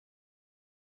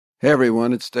Hey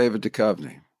everyone, it's David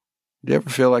Duchovny. Do you ever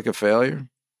feel like a failure?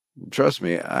 Trust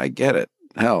me, I get it.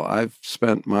 Hell, I've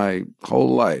spent my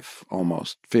whole life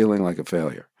almost feeling like a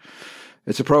failure.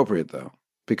 It's appropriate though,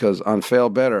 because on Fail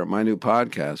Better, my new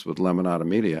podcast with Lemonada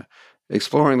Media,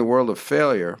 exploring the world of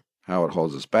failure, how it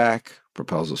holds us back,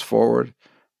 propels us forward,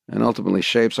 and ultimately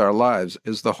shapes our lives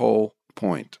is the whole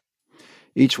point.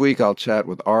 Each week I'll chat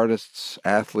with artists,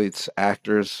 athletes,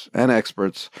 actors, and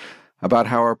experts about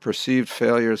how our perceived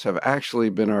failures have actually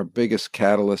been our biggest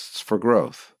catalysts for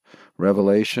growth,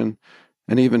 revelation,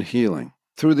 and even healing.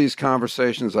 Through these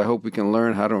conversations, I hope we can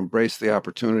learn how to embrace the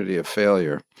opportunity of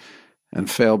failure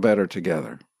and fail better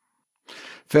together.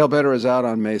 Fail Better is out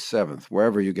on May 7th,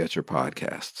 wherever you get your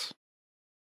podcasts.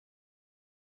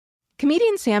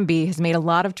 Comedian Sam Bee has made a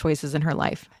lot of choices in her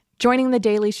life, joining The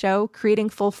Daily Show, creating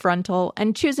Full Frontal,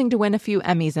 and choosing to win a few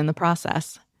Emmys in the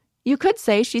process. You could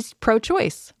say she's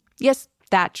pro-choice. Yes,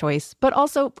 that choice, but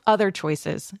also other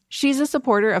choices. She's a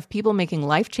supporter of people making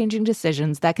life-changing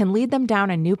decisions that can lead them down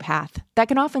a new path, that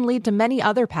can often lead to many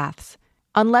other paths.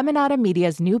 On Lemonada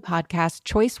Media's new podcast,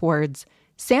 Choice Words,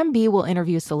 Sam Bee will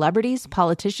interview celebrities,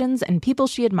 politicians, and people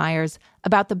she admires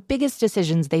about the biggest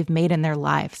decisions they've made in their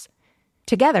lives.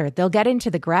 Together, they'll get into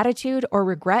the gratitude or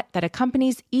regret that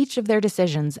accompanies each of their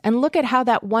decisions and look at how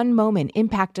that one moment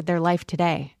impacted their life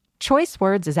today. Choice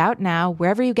Words is out now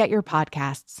wherever you get your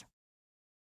podcasts.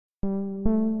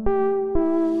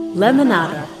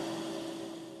 Lemonada.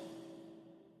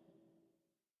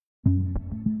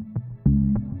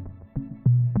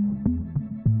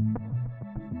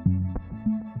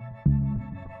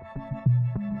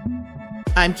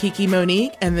 I'm Kiki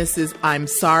Monique, and this is I'm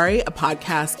Sorry, a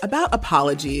podcast about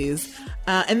apologies.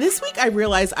 And this week I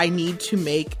realized I need to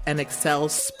make an Excel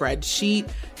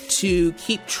spreadsheet to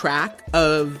keep track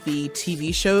of the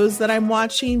TV shows that I'm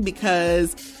watching,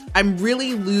 because I'm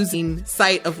really losing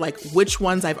sight of like which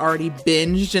ones I've already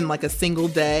binged in like a single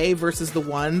day versus the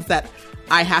ones that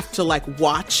I have to like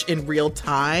watch in real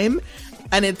time.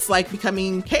 And it's like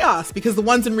becoming chaos because the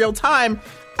ones in real time,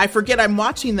 I forget I'm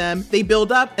watching them. They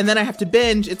build up and then I have to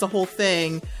binge. It's a whole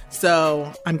thing.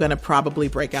 So I'm going to probably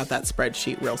break out that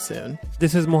spreadsheet real soon.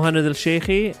 This is Mohamed El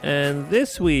Sheikhi, and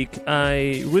this week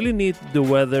I really need the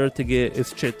weather to get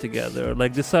its shit together.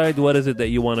 Like, decide what is it that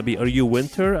you want to be. Are you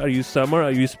winter? Are you summer?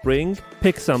 Are you spring?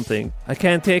 Pick something. I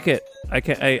can't take it.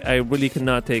 I really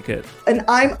cannot take it. And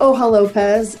I'm Oja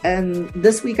Lopez, and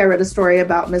this week I read a story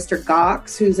about Mr.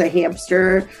 Gox, who's a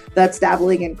hamster that's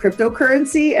dabbling in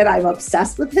cryptocurrency, and I'm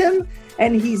obsessed with him.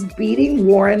 And he's beating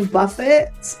Warren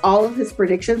Buffett's all of his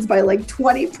predictions by like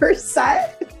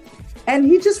 20%. And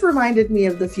he just reminded me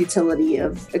of the futility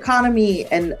of economy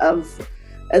and of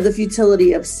the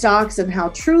futility of stocks and how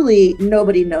truly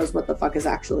nobody knows what the fuck is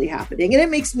actually happening. And it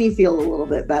makes me feel a little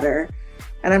bit better.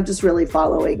 And I'm just really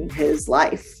following his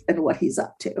life and what he's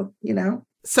up to, you know?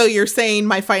 So you're saying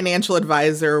my financial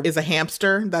advisor is a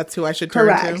hamster? That's who I should turn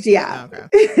to? Correct. Yeah. Oh, okay.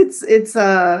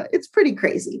 It's pretty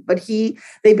crazy, but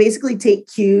they basically take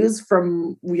cues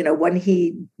from, you know, when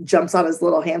he jumps on his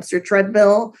little hamster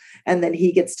treadmill, and then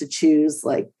he gets to choose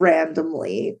like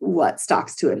randomly what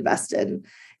stocks to invest in.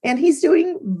 And he's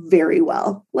doing very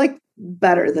well, like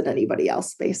better than anybody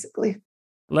else, basically.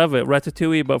 Love it.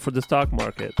 Ratatouille, but for the stock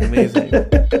market. Amazing.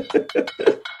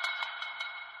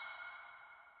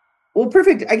 Well,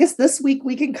 perfect. I guess this week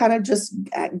we can kind of just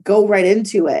go right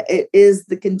into it. It is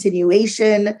the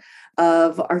continuation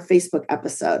of our Facebook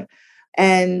episode.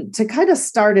 And to kind of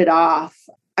start it off,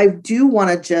 I do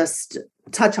want to just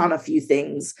touch on a few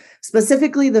things,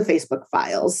 specifically the Facebook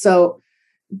files. So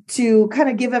to kind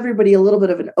of give everybody a little bit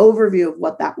of an overview of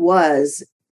what that was,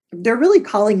 they're really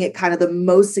calling it kind of the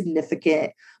most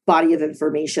significant body of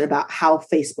information about how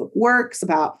Facebook works,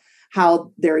 about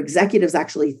how their executives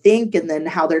actually think, and then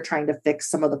how they're trying to fix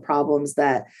some of the problems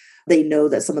that they know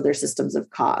that some of their systems have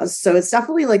caused. So it's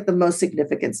definitely like the most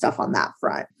significant stuff on that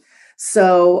front.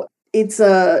 So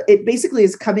it basically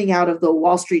is coming out of the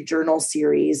Wall Street Journal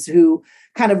series, who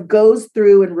kind of goes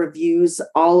through and reviews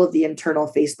all of the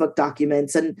internal Facebook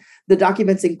documents. And the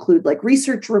documents include like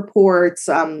research reports,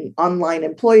 online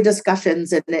employee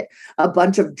discussions, and a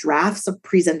bunch of drafts of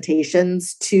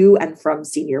presentations to and from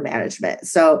senior management.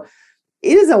 So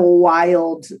it is a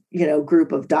wild,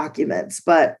 group of documents.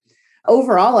 But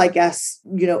overall, I guess,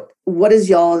 what is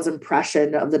y'all's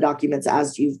impression of the documents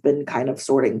as you've been kind of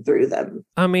sorting through them?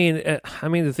 I mean,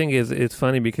 the thing is, it's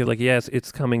funny because, like, yes,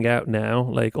 it's coming out now,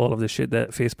 like all of the shit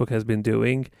that Facebook has been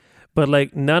doing, but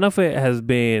like none of it has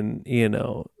been,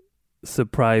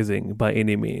 surprising by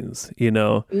any means, you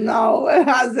know? No, it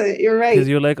hasn't. You're right. Because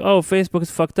you're like, oh, Facebook is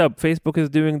fucked up. Facebook is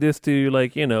doing this to,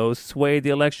 like, you know, sway the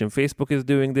election. Facebook is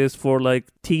doing this for, like,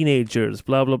 teenagers,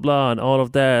 blah, blah, blah, and all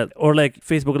of that. Or, like,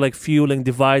 Facebook, like, fueling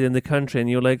divide in the country. And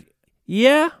you're like,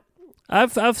 yeah,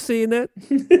 I've seen it.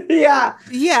 Yeah.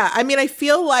 Yeah. I mean, I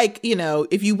feel like, you know,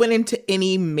 if you went into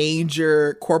any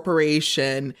major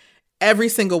corporation, every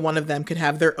single one of them could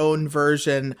have their own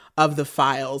version of the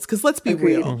files. Because let's be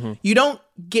Agreed. real, you don't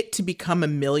get to become a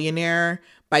millionaire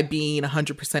by being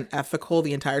 100% ethical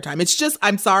the entire time. It's just,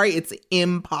 I'm sorry, it's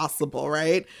impossible,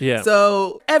 right? Yeah.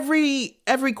 So every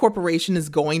corporation is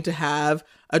going to have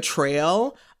a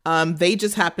trail. They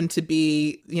just happen to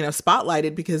be, you know,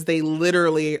 spotlighted because they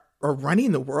literally are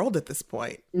running the world at this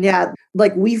point. Yeah,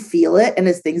 like we feel it and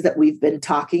it's things that we've been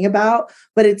talking about,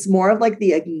 but it's more of like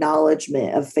the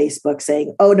acknowledgement of Facebook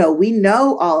saying, oh no, we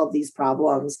know all of these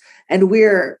problems and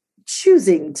we're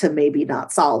choosing to maybe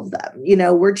not solve them. You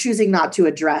know, we're choosing not to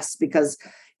address because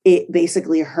it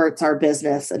basically hurts our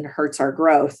business and hurts our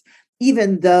growth,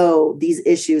 even though these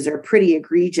issues are pretty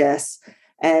egregious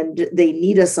and they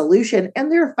need a solution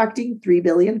and they're affecting 3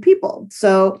 billion people.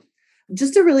 So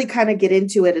just to really kind of get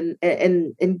into it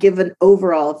and give an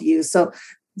overall view. So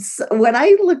when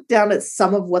I looked down at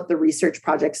some of what the research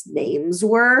project's names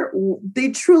were,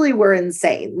 they truly were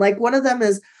insane. Like one of them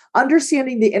is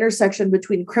understanding the intersection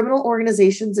between criminal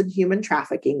organizations and human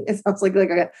trafficking. It sounds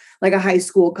like a high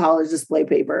school college display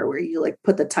paper where you like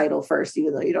put the title first,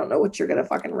 even though you don't know what you're going to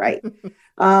fucking write.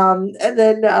 And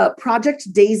then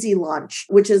Project Daisy Launch,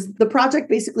 which is the project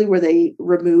basically where they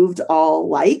removed all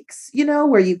likes, you know,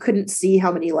 where you couldn't see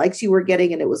how many likes you were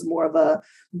getting. And it was more of a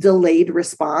delayed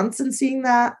response in seeing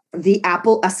that. The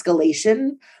Apple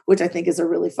Escalation, which I think is a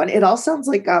really fun. It all sounds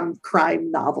like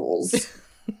crime novels.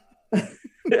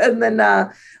 And then,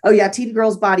 teen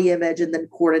girls' body image, and then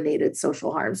coordinated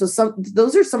social harm. So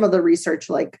those are some of the research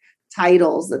like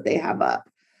titles that they have up.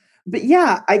 But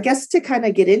yeah, I guess to kind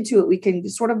of get into it, we can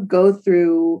sort of go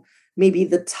through maybe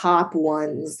the top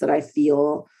ones that I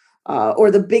feel,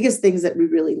 or the biggest things that we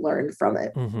really learned from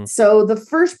it. Mm-hmm. So the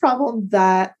first problem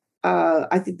that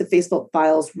I think the Facebook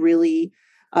files really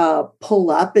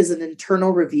pull up is an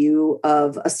internal review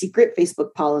of a secret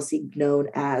Facebook policy known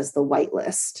as the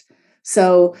whitelist.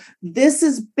 So this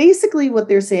is basically what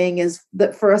they're saying is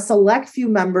that for a select few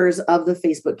members of the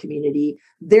Facebook community,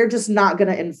 they're just not going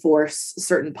to enforce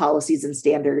certain policies and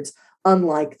standards,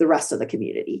 unlike the rest of the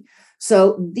community.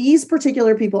 So these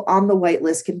particular people on the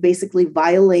whitelist can basically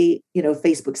violate, you know,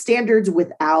 Facebook standards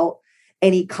without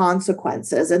any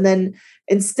consequences. And then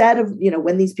instead of, you know,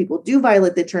 when these people do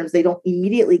violate the terms, they don't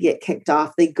immediately get kicked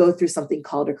off. They go through something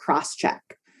called a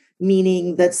cross-check,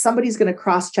 meaning that somebody's going to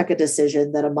cross-check a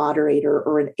decision that a moderator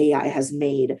or an AI has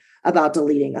made about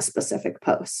deleting a specific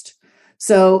post.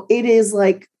 So it is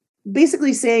like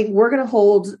basically saying we're going to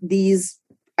hold these,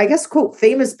 I guess, quote,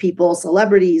 famous people,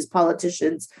 celebrities,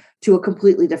 politicians to a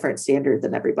completely different standard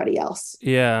than everybody else.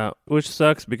 Yeah, which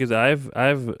sucks because I've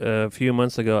a few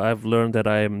months ago, I've learned that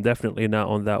I am definitely not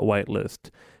on that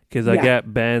whitelist because I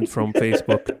got banned from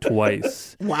Facebook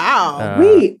twice. Wow.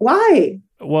 Wait, why?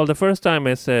 Well, the first time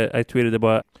I tweeted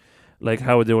about like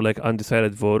how they were like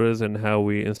undecided voters and how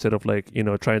we, instead of like, you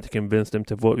know, trying to convince them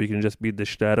to vote, we can just beat the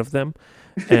shit out of them.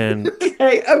 And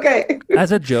okay.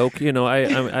 As a joke, you know, I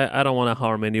don't want to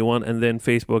harm anyone. And then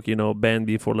Facebook, you know, banned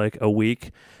me for like a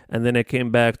week. And then I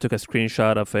came back, took a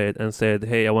screenshot of it and said,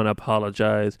 hey, I want to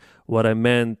apologize. What I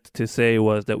meant to say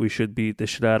was that we should beat the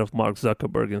shit out of Mark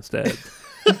Zuckerberg instead.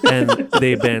 And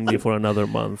they banned me for another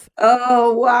month.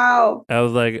 Oh, wow. I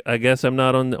was like, I guess I'm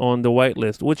not on the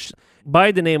whitelist, which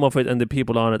by the name of it and the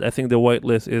people on it, I think the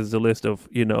whitelist is the list of,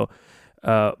 you know,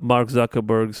 Mark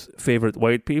Zuckerberg's favorite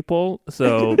white people.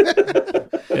 So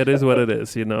it is what it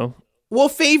is, you know. Well,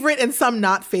 favorite and some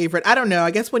not favorite. I don't know.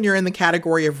 I guess when you're in the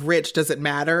category of rich, does it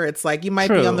matter? It's like you might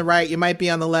be on the right, you might be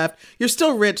on the left. You're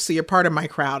still rich, so you're part of my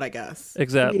crowd, I guess.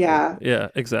 Exactly. Yeah. Yeah,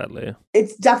 exactly.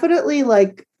 It's definitely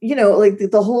like, you know, like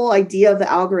the whole idea of the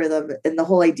algorithm and the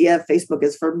whole idea of Facebook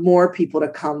is for more people to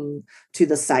come to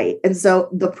the site. And so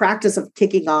the practice of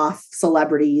kicking off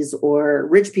celebrities or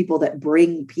rich people that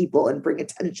bring people and bring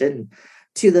attention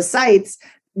to the sites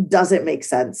doesn't make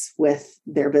sense with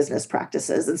their business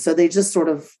practices. And so they just sort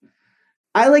of,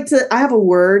 I have a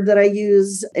word that I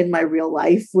use in my real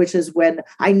life, which is when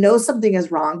I know something is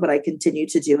wrong, but I continue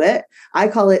to do it. I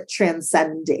call it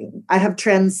transcending. I have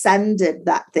transcended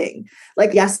that thing.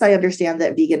 Like, yes, I understand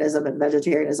that veganism and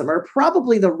vegetarianism are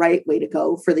probably the right way to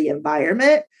go for the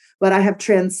environment, but I have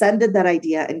transcended that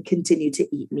idea and continue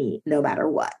to eat meat no matter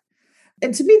what.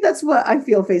 And to me, that's what I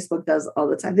feel Facebook does all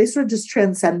the time. They sort of just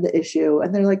transcend the issue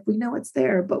and they're like, we know it's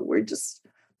there, but we're just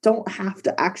don't have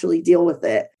to actually deal with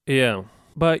it. Yeah.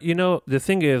 But, the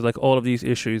thing is, like, all of these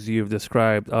issues you've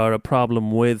described are a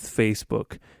problem with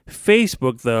Facebook.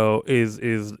 Facebook, though, is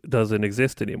doesn't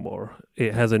exist anymore.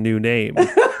 It has a new name.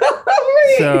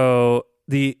 So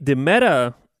the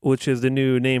Meta, which is the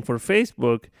new name for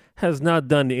Facebook, has not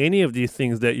done any of these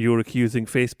things that you're accusing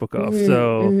Facebook of.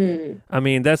 I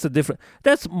mean, that's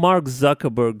Mark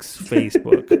Zuckerberg's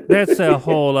Facebook. That's a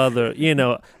whole other,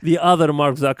 the other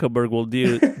Mark Zuckerberg will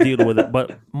deal with it.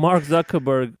 But Mark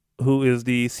Zuckerberg, who is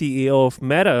the CEO of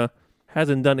Meta,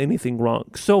 hasn't done anything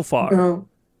wrong so far. No.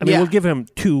 I mean, we'll give him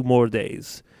 2 more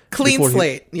days. Clean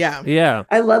slate. Yeah. Yeah.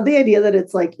 I love the idea that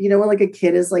it's like, when like a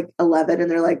kid is like 11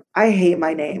 and they're like, I hate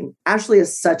my name. Ashley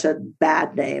is such a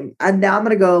bad name. And now I'm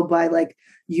going to go by like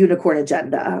Unicorn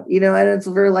Agenda, and it's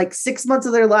for like 6 months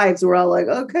of their lives. We're all like,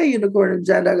 okay, Unicorn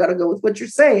Agenda. I got to go with what you're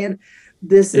saying.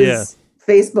 This is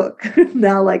Facebook.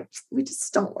 Now, like, we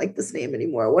just don't like this name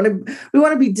anymore. We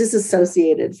want to be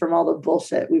disassociated from all the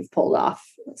bullshit we've pulled off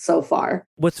so far.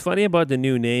 What's funny about the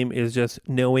new name is just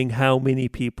knowing how many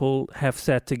people have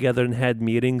sat together and had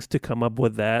meetings to come up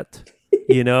with that.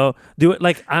 Do it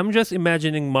like I'm just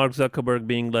imagining Mark Zuckerberg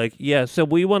being like, yeah, so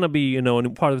we want to be,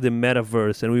 part of the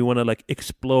metaverse and we want to like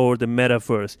explore the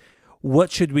metaverse.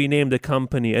 What should we name the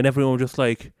company? And everyone was just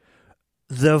like,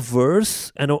 The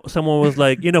Verse. And someone was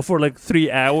like, for like 3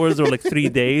 hours or like 3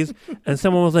 days. And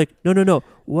someone was like, no.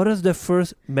 What is the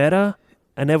first Meta?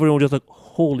 And everyone was just like,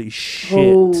 holy shit.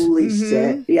 Holy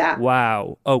shit. Yeah.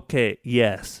 Wow. Okay.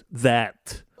 Yes.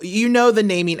 That. The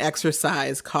naming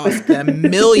exercise cost them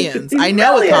millions. I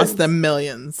know it cost them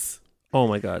millions. Oh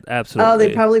my God. Absolutely. Oh,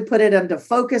 they probably put it into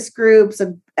focus groups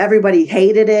and everybody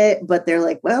hated it, but they're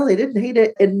like, well, they didn't hate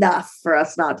it enough for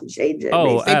us not to change it.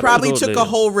 Oh, they probably took a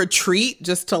whole retreat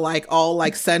just to like all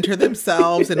like center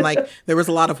themselves. And like there was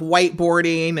a lot of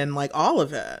whiteboarding and like all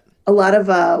of it. A lot of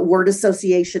word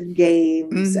association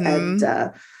games and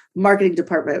marketing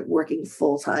department working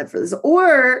full time for this.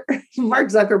 Or Mark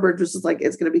Zuckerberg was just like,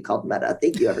 it's going to be called Meta.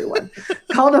 Thank you, everyone.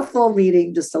 Called a full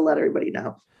meeting just to let everybody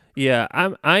know. Yeah,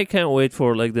 I can't wait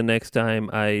for like the next time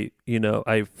I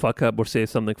fuck up or say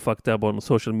something fucked up on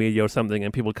social media or something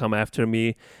and people come after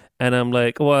me and I'm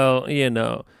like, well,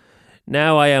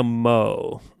 now I am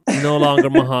Mo, no longer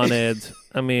Mohamed.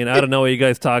 I mean, I don't know what you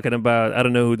guys talking about. I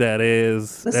don't know who that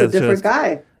is. That's a different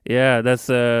guy. Yeah, that's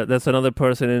another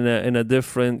person in a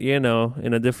different, in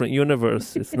a different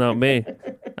universe. It's not me.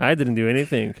 I didn't do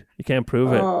anything. You can't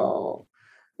prove it. Oh.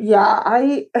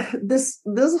 Yeah, this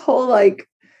whole like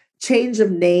change of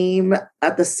name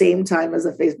at the same time as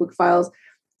the Facebook files,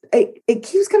 it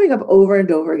keeps coming up over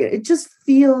and over again. It just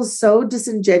feels so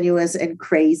disingenuous and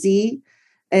crazy.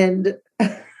 And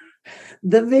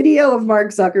the video of Mark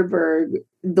Zuckerberg,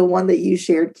 the one that you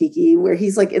shared, Kiki, where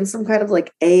he's like in some kind of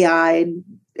like AI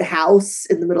house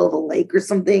in the middle of a lake or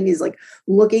something. He's like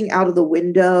looking out of the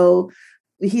window.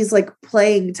 He's like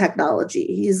playing technology.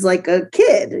 He's like a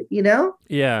kid,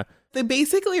 Yeah. They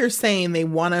basically are saying they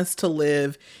want us to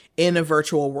live in a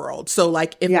virtual world. So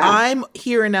like if I'm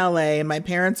here in LA and my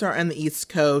parents are on the East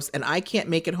Coast and I can't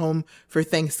make it home for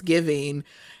Thanksgiving,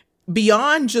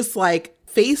 beyond just like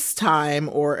FaceTime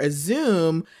or a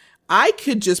Zoom, I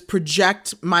could just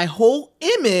project my whole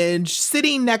image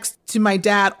sitting next to my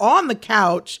dad on the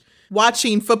couch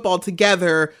watching football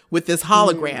together with this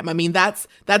hologram. I mean, that's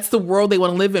the world they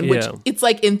want to live in, which it's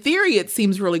like in theory it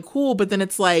seems really cool, but then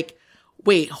it's like,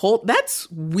 wait, that's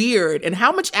weird. And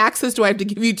how much access do I have to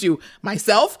give you to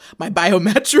myself, my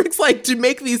biometrics, like to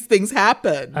make these things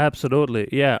happen? Absolutely.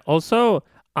 Yeah. Also,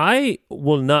 I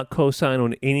will not co-sign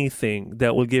on anything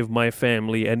that will give my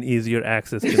family an easier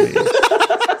access to me.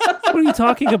 What are you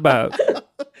talking about?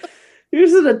 You're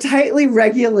just in a tightly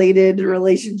regulated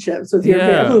relationships with your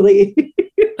family.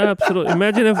 Absolutely.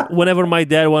 Imagine if whenever my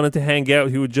dad wanted to hang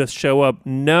out, he would just show up.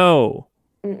 No.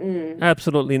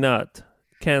 Absolutely not.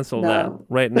 Cancel that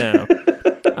right now.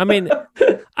 I mean,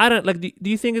 I don't like. Do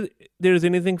you think there's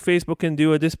anything Facebook can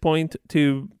do at this point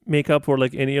to make up for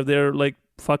like any of their like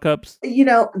fuck ups?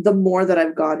 The more that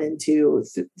I've gone into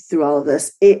through all of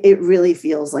this, it really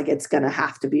feels like it's going to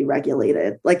have to be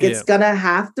regulated. Like it's going to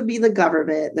have to be the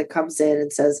government that comes in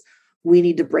and says, we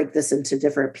need to break this into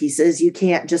different pieces. You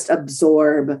can't just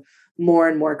absorb more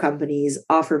and more companies,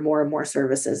 offer more and more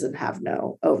services and have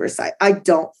no oversight. I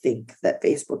don't think that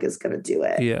Facebook is going to do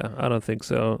it. Yeah, I don't think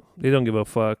so. They don't give a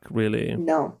fuck, really.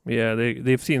 No. Yeah,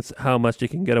 they've seen how much they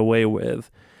can get away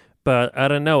with. But I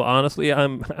don't know. Honestly,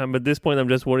 I'm at this point, I'm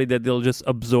just worried that they'll just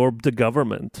absorb the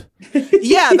government.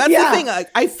 Yeah, that's the thing.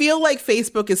 I feel like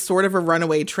Facebook is sort of a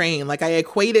runaway train. Like, I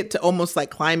equate it to almost like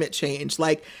climate change.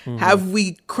 Like, have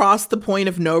we crossed the point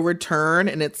of no return?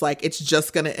 And it's like, it's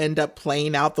just going to end up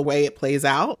playing out the way it plays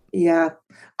out. Yeah.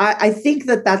 I think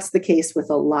that that's the case with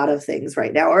a lot of things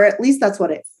right now, or at least that's what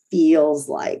it feels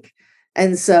like.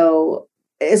 And so,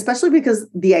 especially because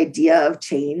the idea of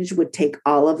change would take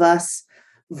all of us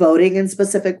voting in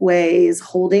specific ways,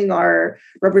 holding our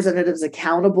representatives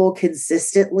accountable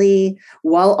consistently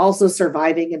while also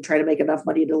surviving and trying to make enough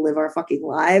money to live our fucking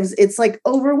lives. It's like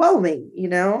overwhelming, you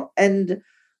know? And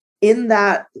in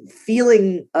that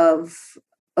feeling of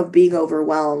being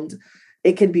overwhelmed,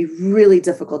 it can be really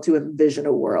difficult to envision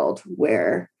a world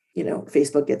where, you know,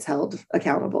 Facebook gets held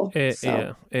accountable.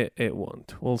 Yeah, it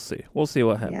won't. We'll see. We'll see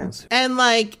what happens. Yeah. And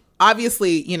like,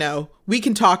 obviously, you know, we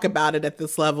can talk about it at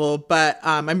this level, but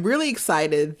I'm really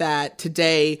excited that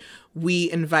today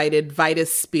we invited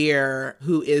Vitus Spear,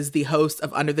 who is the host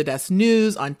of Under the Desk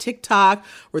News on TikTok,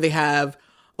 where they have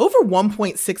over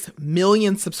 1.6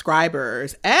 million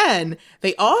subscribers. And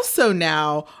they also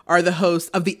now are the host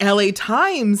of the LA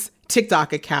Times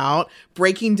TikTok account,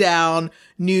 breaking down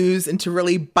news into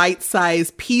really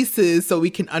bite-sized pieces so we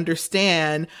can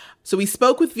understand. So we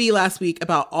spoke with V last week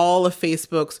about all of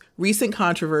Facebook's recent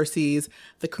controversies,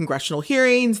 the congressional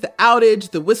hearings, the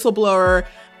outage, the whistleblower,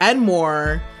 and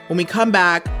more. When we come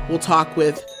back, we'll talk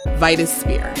with Vitus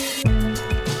Spear.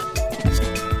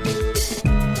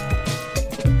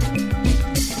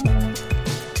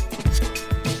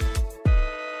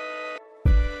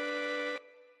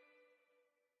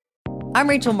 I'm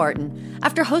Rachel Martin.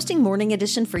 After hosting Morning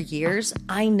Edition for years,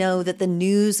 I know that the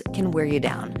news can wear you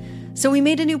down. So we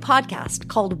made a new podcast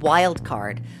called Wild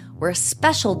Card, where a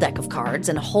special deck of cards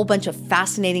and a whole bunch of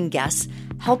fascinating guests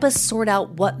help us sort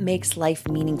out what makes life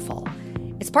meaningful.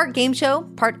 It's part game show,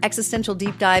 part existential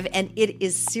deep dive, and it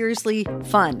is seriously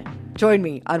fun. Join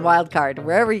me on Wild Card,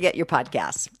 wherever you get your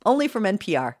podcasts, only from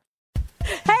NPR.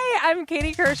 Hey, I'm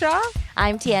Katie Kershaw.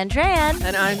 I'm Tian Tran.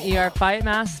 And I'm ER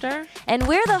Fightmaster. And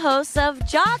we're the hosts of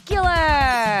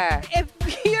Jocular.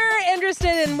 If you're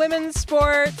interested in women's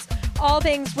sports, all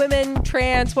things women,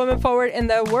 trans, women forward in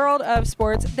the world of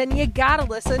sports, then you gotta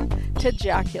listen to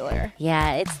Jocular.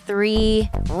 Yeah, it's three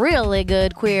really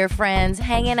good queer friends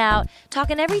hanging out,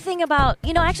 talking everything about,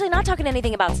 actually not talking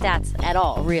anything about stats at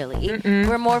all, really. Mm-mm.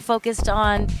 We're more focused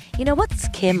on, what's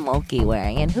Kim Mulkey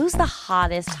wearing and who's the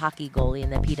hottest hockey goalie in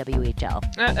the PWHL?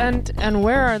 And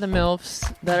where are the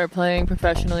MILFs that are playing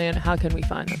professionally and how can we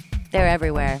find them? They're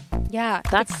everywhere. Yeah,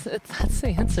 that's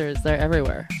the answer, is they're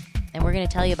everywhere. And we're going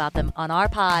to tell you about them on our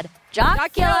pod,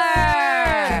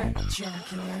 Jocular!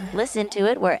 Listen to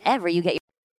it wherever you get your...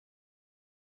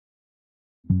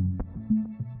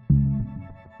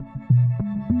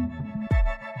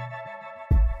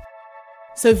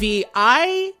 So V,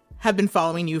 I have been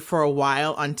following you for a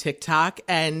while on TikTok.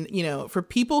 And, for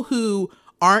people who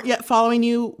aren't yet following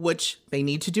you, which they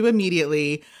need to do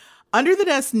immediately, Under the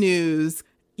Desk News,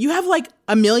 you have like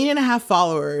 1.5 million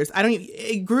followers. It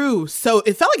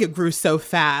felt like it grew so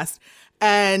fast.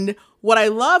 And what I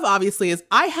love, obviously, is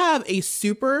I have a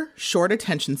super short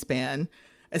attention span,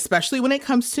 especially when it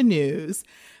comes to news.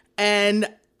 And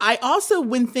I also,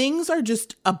 when things are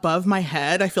just above my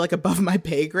head, I feel like above my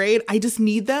pay grade, I just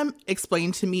need them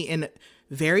explained to me in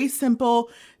very simple,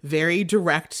 very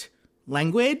direct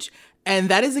language. And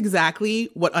that is exactly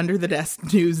what Under the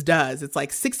Desk News does. It's like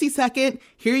 60-second,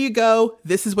 here you go.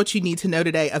 This is what you need to know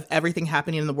today of everything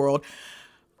happening in the world.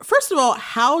 First of all,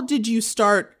 how did you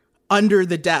start Under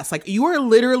the Desk? Like, you are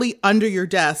literally under your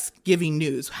desk giving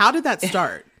news. How did that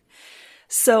start?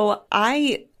 So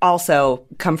I also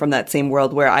come from that same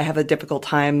world where I have a difficult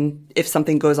time if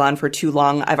something goes on for too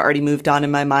long. I've already moved on in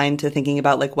my mind to thinking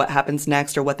about like what happens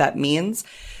next or what that means.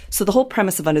 So the whole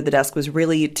premise of Under the Desk was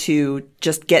really to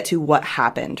just get to what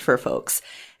happened for folks.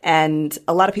 And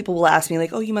a lot of people will ask me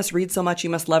like, oh, you must read so much, you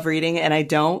must love reading. And I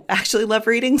don't actually love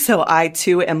reading. So I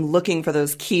too am looking for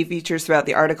those key features throughout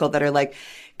the article that are like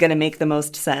going to make the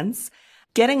most sense.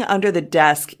 Getting under the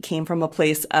desk came from a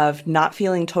place of not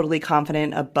feeling totally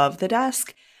confident above the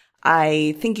desk.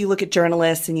 I think you look at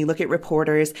journalists and you look at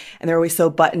reporters and they're always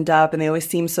so buttoned up and they always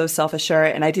seem so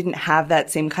self-assured. And I didn't have that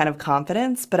same kind of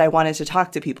confidence, but I wanted to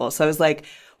talk to people. So I was like,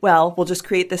 well, we'll just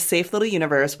create this safe little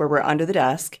universe where we're under the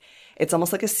desk. It's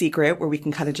almost like a secret where we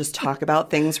can kind of just talk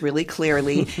about things really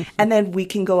clearly. And then we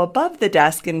can go above the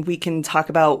desk and we can talk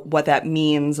about what that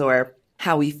means or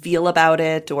how we feel about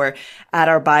it or add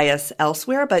our bias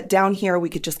elsewhere. But down here, we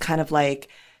could just kind of like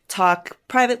talk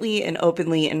privately and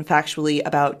openly and factually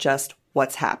about just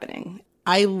what's happening.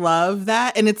 I love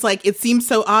that. And it's like, it seems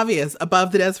so obvious,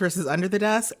 above the desk versus under the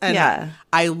desk. And yeah.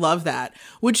 I love that,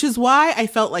 which is why I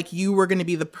felt like you were going to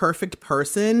be the perfect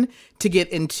person to get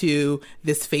into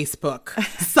this Facebook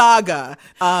saga.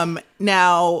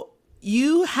 Now,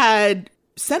 you had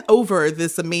sent over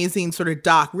this amazing sort of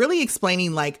doc really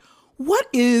explaining like, what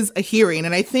is a hearing?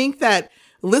 And I think that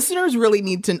listeners really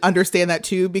need to understand that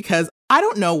too, because I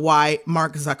don't know why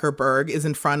Mark Zuckerberg is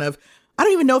in front of, I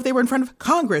don't even know if they were in front of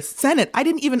Congress, Senate. I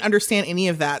didn't even understand any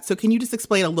of that. So can you just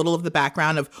explain a little of the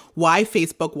background of why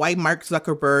Facebook, why Mark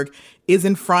Zuckerberg is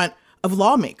in front of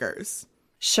lawmakers?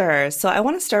 Sure. So I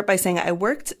want to start by saying I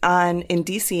worked in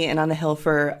DC and on the Hill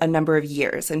for a number of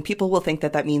years, and people will think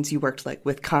that means you worked like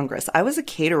with Congress. I was a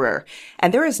caterer,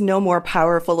 and there is no more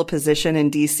powerful a position in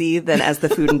DC than as the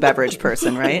food and beverage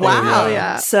person, right? Wow.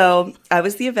 Yeah. So I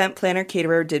was the event planner,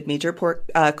 caterer, did major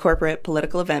corporate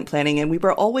political event planning, and we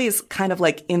were always kind of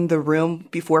like in the room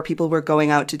before people were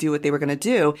going out to do what they were going to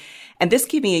do. And this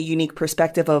gave me a unique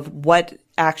perspective of what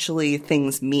actually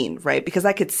things mean, right? Because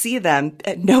I could see them.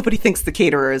 Nobody thinks the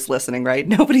caterer is listening, right?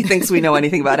 Nobody thinks we know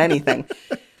anything about anything.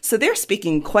 So they're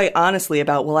speaking quite honestly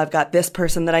about, well, I've got this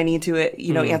person that I need to,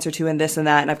 answer to and this and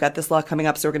that. And I've got this law coming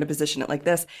up. So we're going to position it like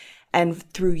this. And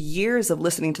through years of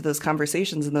listening to those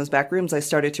conversations in those back rooms, I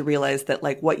started to realize that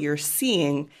like what you're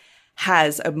seeing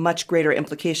has a much greater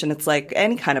implication. It's like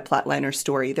any kind of plotline or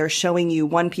story. They're showing you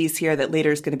one piece here that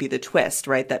later is going to be the twist,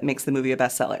 right? That makes the movie a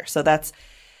bestseller. So that's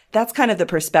kind of the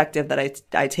perspective that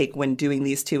I take when doing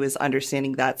these two, is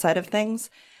understanding that side of things.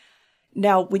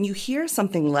 Now, when you hear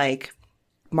something like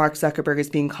Mark Zuckerberg is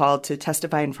being called to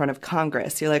testify in front of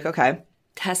Congress, you're like, okay,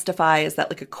 testify, is that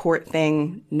like a court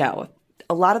thing? No.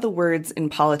 A lot of the words in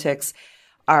politics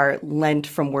are lent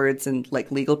from words in like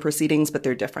legal proceedings, but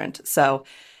they're different. So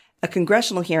a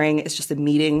congressional hearing is just a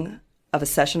meeting of a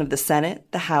session of the Senate,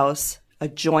 the House, a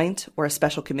joint, or a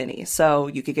special committee. So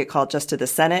you could get called just to the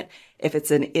Senate if it's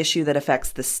an issue that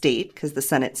affects the state, because the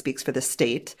Senate speaks for the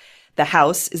state. The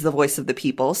House is the voice of the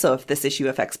people. So if this issue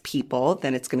affects people,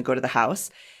 then it's going to go to the House.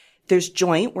 There's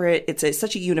joint, where it's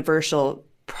such a universal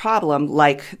problem,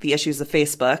 like the issues of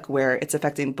Facebook, where it's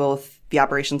affecting both the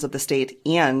operations of the state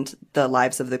and the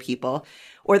lives of the people.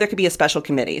 Or there could be a special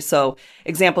committee. So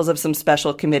examples of some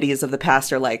special committees of the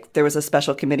past are like, there was a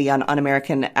special committee on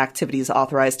un-American activities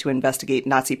authorized to investigate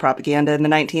Nazi propaganda in the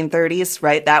 1930s,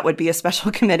 right? That would be a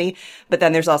special committee. But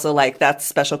then there's also like, that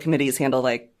special committees handle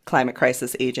like climate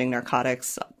crisis, aging,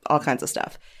 narcotics, all kinds of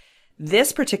stuff.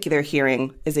 This particular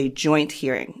hearing is a joint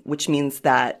hearing, which means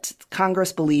that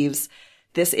Congress believes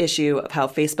this issue of how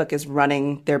Facebook is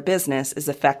running their business is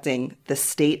affecting the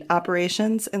state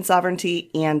operations and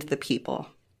sovereignty and the people.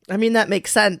 I mean, that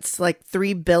makes sense. Like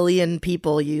 3 billion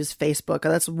people use Facebook.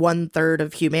 That's 1/3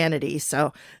 of humanity.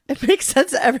 So it makes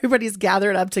sense that everybody's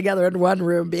gathered up together in one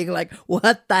room being like,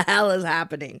 what the hell is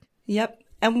happening? Yep.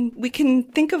 And we can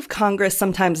think of Congress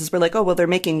sometimes as we're like, oh, well, they're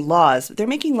making laws. They're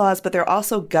making laws, but they're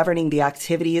also governing the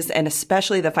activities and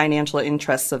especially the financial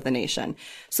interests of the nation.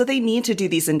 So they need to do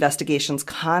these investigations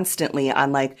constantly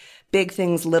on like big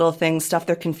things, little things, stuff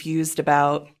they're confused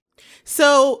about.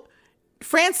 So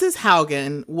Frances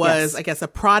Haugen was, Yes. I guess, a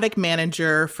product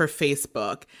manager for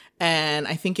Facebook. And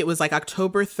I think it was like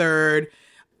October 3rd,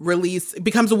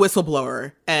 becomes a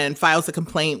whistleblower and files a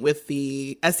complaint with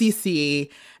the SEC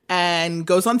and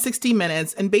goes on 60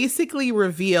 Minutes and basically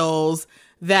reveals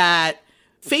that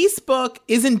Facebook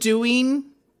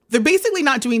they're basically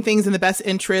not doing things in the best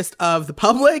interest of the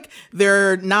public.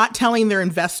 They're not telling their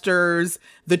investors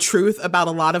the truth about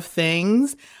a lot of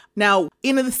things. Now,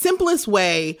 in the simplest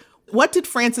way, what did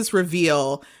Frances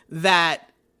reveal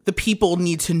that the people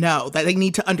need to know, that they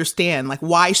need to understand, like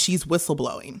why she's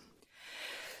whistleblowing?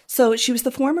 So she was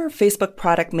the former Facebook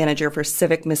product manager for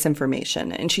Civic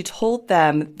Misinformation, and she told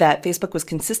them that Facebook was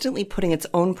consistently putting its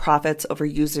own profits over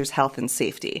users' health and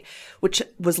safety, which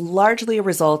was largely a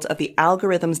result of the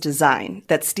algorithm's design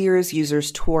that steers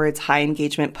users towards high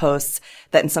engagement posts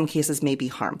that in some cases may be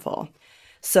harmful.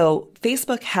 So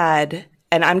Facebook had,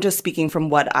 and I'm just speaking from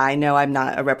what I know, I'm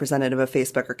not a representative of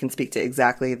Facebook or can speak to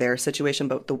exactly their situation,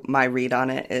 but my read on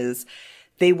it is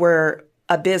they were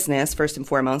a business, first and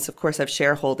foremost, of course, have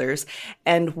shareholders,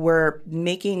 and were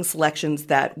making selections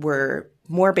that were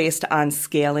more based on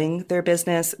scaling their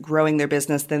business, growing their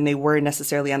business, than they were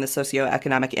necessarily on the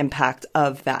socioeconomic impact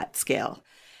of that scale.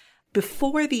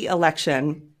 Before the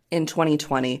election in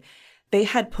 2020, they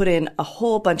had put in a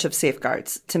whole bunch of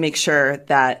safeguards to make sure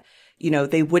that,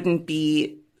 they wouldn't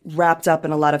be wrapped up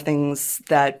in a lot of things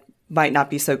that might not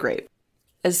be so great.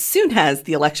 as soon as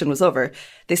the election was over,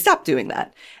 they stopped doing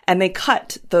that. And they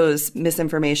cut those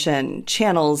misinformation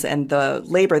channels and the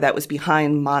labor that was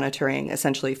behind monitoring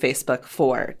essentially Facebook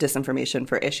for disinformation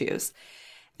for issues.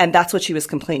 And that's what she was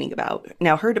complaining about.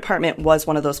 Now, her department was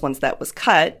one of those ones that was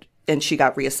cut, and she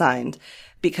got reassigned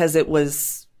because it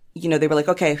was, you know, they were like,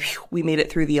 okay, we made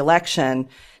it through the election,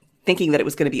 thinking that it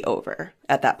was going to be over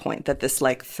at that point, that this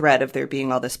like threat of there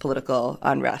being all this political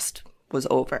unrest was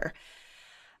over.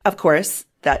 Of course,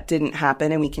 that didn't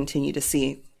happen, and we continue to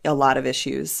see a lot of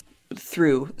issues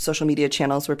through social media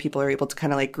channels where people are able to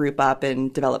kind of like group up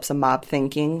and develop some mob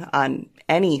thinking on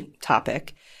any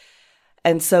topic.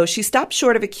 And so she stopped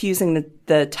short of accusing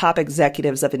the top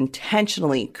executives of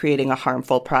intentionally creating a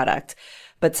harmful product,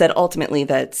 but said ultimately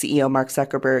that CEO Mark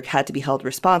Zuckerberg had to be held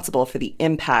responsible for the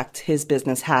impact his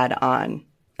business had on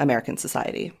American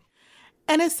society.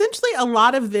 And essentially, a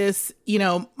lot of this, you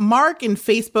know, Mark and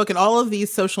Facebook and all of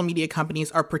these social media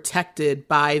companies are protected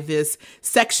by this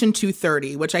Section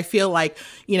 230, which I feel like,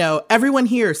 you know, everyone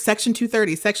hears Section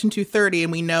 230, Section 230,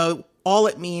 and we know all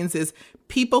it means is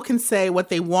people can say what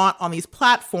they want on these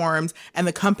platforms, and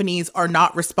the companies are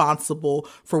not responsible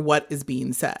for what is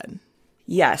being said.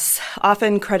 Yes,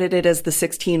 often credited as the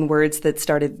 16 words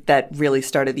that really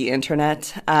started the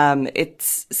internet.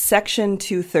 It's Section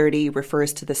 230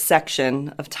 refers to the section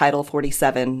of Title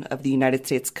 47 of the United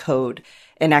States Code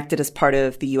enacted as part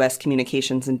of the U.S.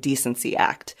 Communications and Decency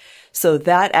Act. So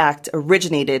that act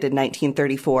originated in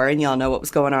 1934, and y'all know what was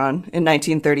going on in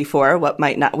 1934, what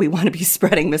might not we want to be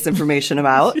spreading misinformation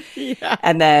about. Yeah.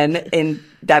 And then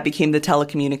that became the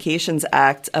Telecommunications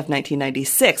Act of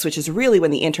 1996, which is really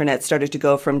when the internet started to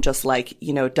go from just like,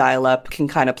 you know, dial up, can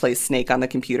kind of play Snake on the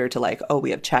computer to like, oh,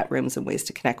 we have chat rooms and ways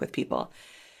to connect with people.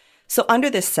 So under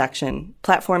this section,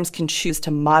 platforms can choose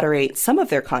to moderate some of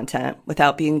their content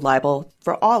without being liable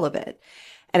for all of it.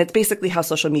 And it's basically how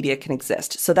social media can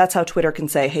exist. So that's how Twitter can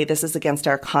say, hey, this is against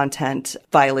our content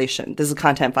violation. This is a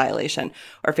content violation.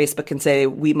 Or Facebook can say,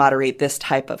 we moderate this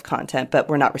type of content, but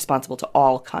we're not responsible to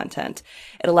all content.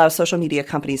 It allows social media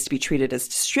companies to be treated as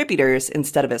distributors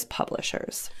instead of as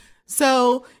publishers.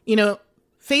 So, you know,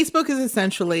 Facebook is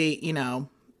essentially, you know,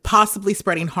 possibly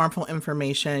spreading harmful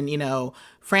information. You know,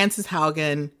 Frances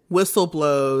Haugen whistle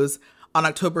blows on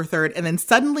October 3rd. And then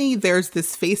suddenly there's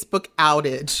this Facebook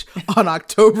outage on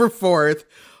October 4th,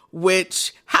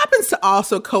 which happens to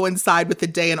also coincide with the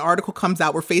day an article comes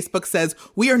out where Facebook says,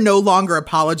 we are no longer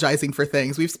apologizing for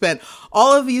things. We've spent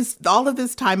all of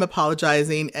this time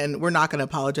apologizing, and we're not going to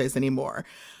apologize anymore.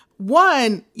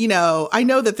 One, you know, I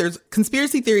know that there's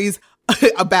conspiracy theories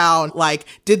about like,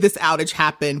 did this outage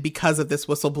happen because of this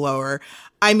whistleblower?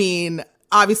 I mean,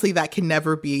 obviously, that can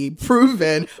never be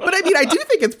proven. But I mean, I do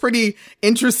think it's pretty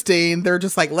interesting. They're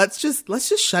just like, let's just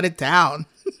shut it down.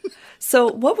 So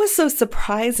what was so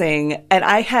surprising, and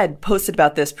I had posted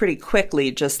about this pretty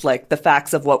quickly, just like the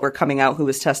facts of what were coming out, who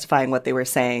was testifying, what they were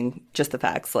saying, just the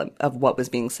facts of what was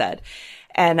being said.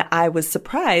 And I was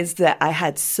surprised that I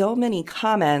had so many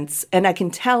comments, and I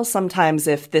can tell sometimes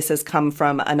if this has come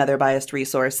from another biased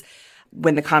resource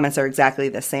when the comments are exactly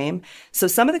the same. So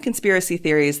some of the conspiracy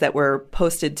theories that were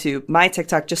posted to my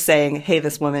TikTok just saying, hey,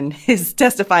 this woman is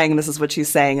testifying and this is what she's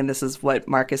saying and this is what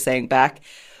Mark is saying back,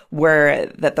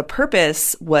 were that the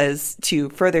purpose was to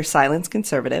further silence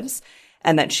conservatives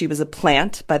and that she was a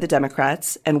plant by the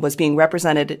Democrats and was being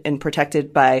represented and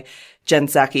protected by Jen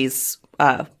Psaki's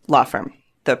law firm,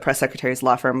 the press secretary's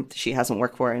law firm she hasn't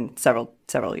worked for in several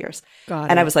years.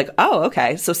 And I was like, oh,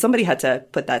 okay. So somebody had to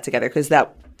put that together because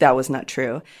that was not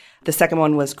true. The second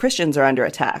one was Christians are under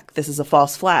attack. This is a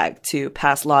false flag to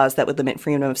pass laws that would limit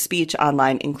freedom of speech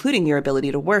online, including your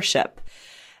ability to worship.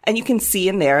 And you can see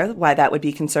in there why that would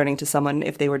be concerning to someone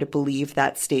if they were to believe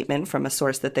that statement from a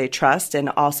source that they trust. And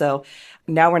also,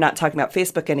 now we're not talking about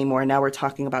Facebook anymore. Now we're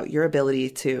talking about your ability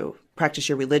to practice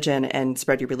your religion and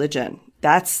spread your religion.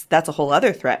 That's a whole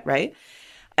other threat, right?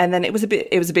 And then it was a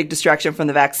big distraction from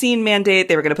the vaccine mandate.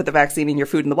 They were going to put the vaccine in your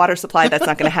food and the water supply. That's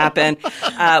not going to happen.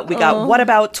 We got, what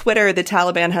about Twitter? The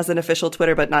Taliban has an official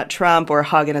Twitter, but not Trump. Or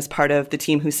Haugen is part of the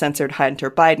team who censored Hunter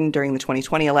Biden during the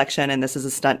 2020 election. And this is a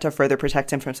stunt to further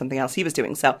protect him from something else he was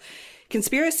doing. So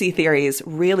conspiracy theories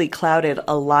really clouded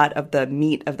a lot of the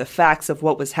meat of the facts of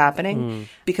what was happening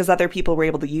because other people were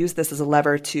able to use this as a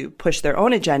lever to push their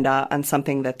own agenda on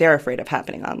something that they're afraid of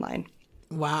happening online.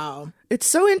 Wow. It's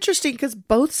so interesting because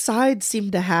both sides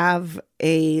seem to have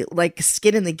a like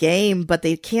skin in the game, but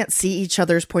they can't see each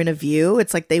other's point of view.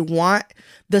 It's like they want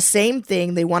the same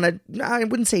thing. They want to, I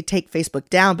wouldn't say take Facebook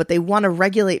down, but they want to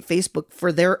regulate Facebook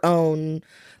for their own,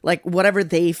 like whatever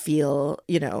they feel,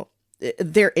 you know,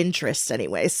 their interests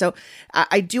anyway. So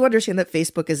I do understand that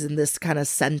Facebook is in this kind of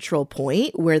central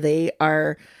point where they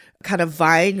are kind of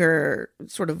vying or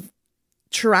sort of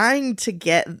trying to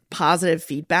get positive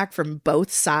feedback from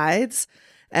both sides.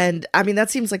 And I mean,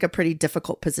 that seems like a pretty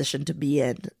difficult position to be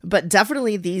in. But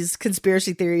definitely these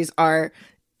conspiracy theories are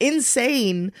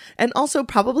insane and also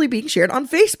probably being shared on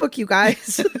Facebook, you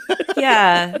guys.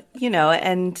 Yeah,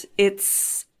 and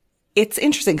it's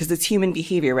interesting because it's human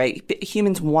behavior, right?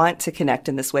 Humans want to connect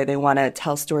in this way. They want to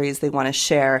tell stories. They want to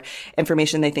share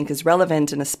information they think is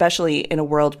relevant. And especially in a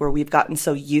world where we've gotten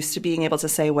so used to being able to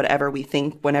say whatever we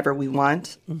think whenever we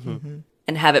want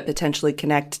and have it potentially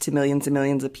connect to millions and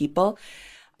millions of people,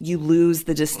 you lose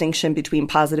the distinction between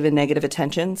positive and negative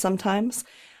attention sometimes.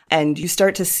 And you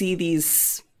start to see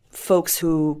these folks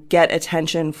who get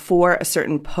attention for a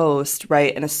certain post,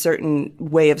 right, and a certain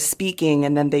way of speaking,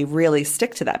 and then they really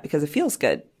stick to that because it feels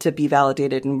good to be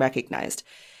validated and recognized.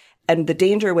 And the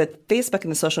danger with Facebook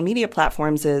and the social media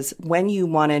platforms is when you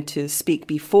wanted to speak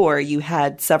before, you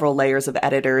had several layers of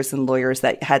editors and lawyers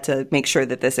that had to make sure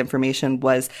that this information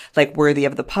was like worthy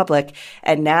of the public.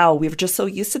 And now we're just so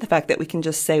used to the fact that we can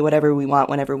just say whatever we want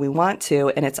whenever we want to,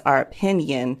 and it's our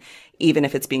opinion, even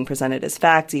if it's being presented as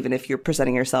facts, even if you're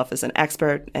presenting yourself as an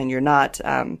expert and you're not.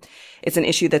 It's an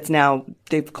issue that's now,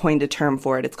 they've coined a term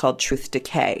for it. It's called truth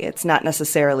decay. It's not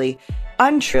necessarily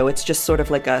untrue. It's just sort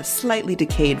of like a slightly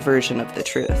decayed version of the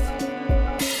truth.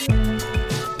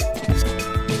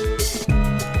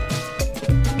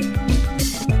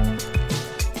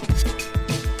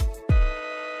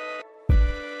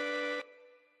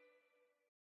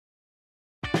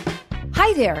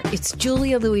 Hi there, it's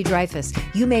Julia Louis-Dreyfus.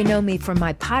 You may know me from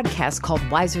my podcast called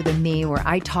Wiser Than Me, where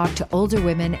I talk to older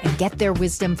women and get their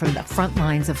wisdom from the front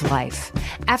lines of life.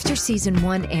 After season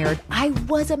 1 aired, I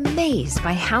was amazed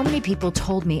by how many people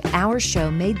told me our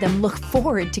show made them look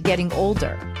forward to getting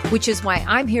older, which is why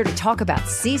I'm here to talk about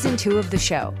season 2 of the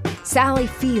show. Sally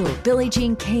Field, Billie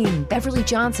Jean King, Beverly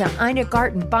Johnson, Ina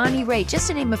Garten, Bonnie Raitt, just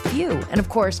to name a few. And of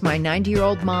course, my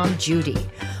 90-year-old mom, Judy.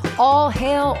 All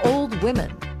hail old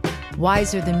women.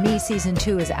 Wiser Than Me Season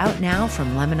 2 is out now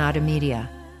from Lemonada Media.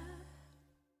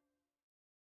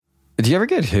 Do you ever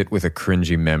get hit with a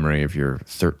cringy memory of your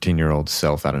 13-year-old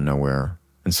self out of nowhere,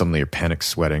 and suddenly you're panic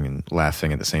sweating and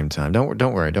laughing at the same time?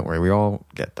 Don't worry. We all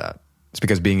get that. It's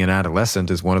because being an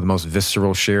adolescent is one of the most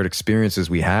visceral shared experiences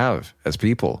we have as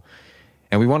people,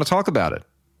 and we want to talk about it.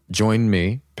 Join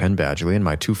me, Penn Badgley, and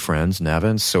my two friends, Nava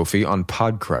and Sophie, on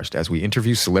Podcrushed as we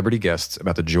interview celebrity guests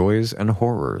about the joys and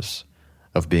horrors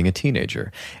of being a teenager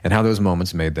and how those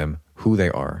moments made them who they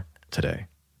are today.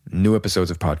 New episodes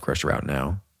of Podcrushed are out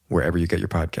now, wherever you get your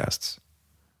podcasts.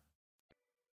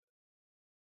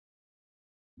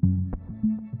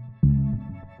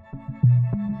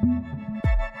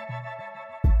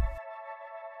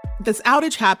 This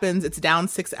outage happens. It's down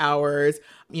 6 hours.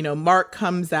 Mark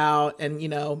comes out and,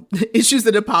 issues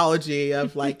an apology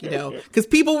of because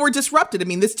people were disrupted. I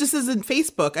mean, this just isn't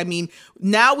Facebook. I mean,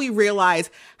 now we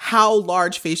realize how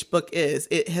large Facebook is.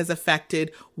 It has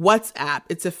affected WhatsApp.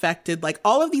 It's affected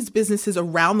all of these businesses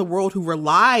around the world who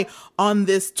rely on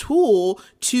this tool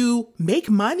to make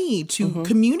money, to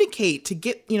communicate, to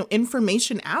get,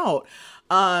 information out.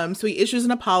 So he issues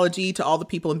an apology to all the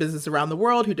people in business around the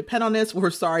world who depend on this. We're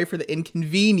sorry for the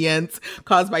inconvenience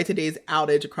caused by today's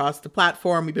outage across the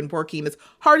platform. We've been working as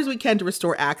hard as we can to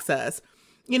restore access.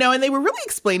 And they were really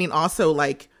explaining also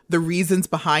the reasons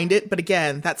behind it. But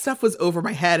again, that stuff was over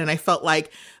my head. And I felt like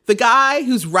the guy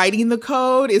who's writing the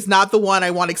code is not the one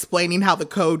I want explaining how the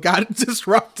code got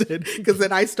disrupted. Because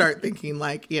then I start thinking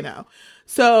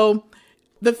So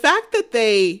the fact that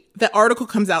the article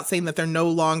comes out saying that they're no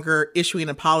longer issuing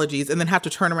apologies and then have to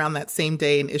turn around that same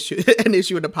day and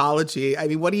issue an apology. I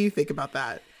mean, what do you think about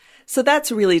that? So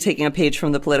that's really taking a page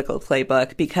from the political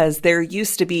playbook, because there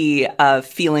used to be a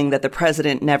feeling that the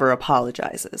president never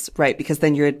apologizes, right? Because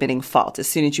then you're admitting fault. As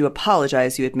soon as you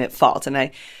apologize, you admit fault. And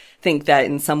I think that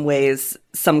in some ways,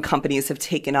 some companies have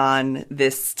taken on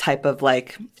this type of I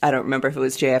don't remember if it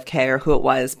was JFK or who it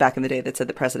was back in the day that said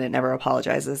the president never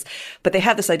apologizes. But they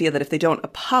have this idea that if they don't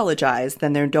apologize,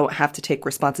 then they don't have to take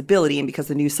responsibility. And because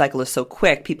the news cycle is so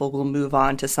quick, people will move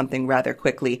on to something rather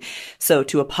quickly. So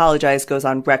to apologize goes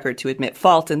on record to admit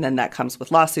fault. And then that comes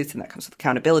with lawsuits and that comes with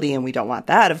accountability. And we don't want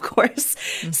that, of course.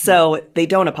 So they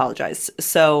don't apologize.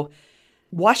 So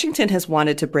Washington has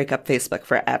wanted to break up Facebook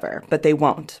forever, but they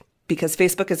won't. Because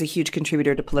Facebook is a huge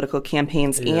contributor to political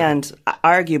campaigns and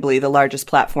arguably the largest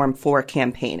platform for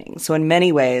campaigning. So in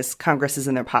many ways, Congress is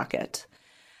in their pocket.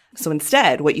 So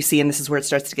instead, what you see, and this is where it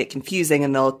starts to get confusing,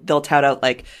 and they'll tout out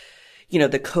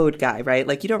the code guy, right?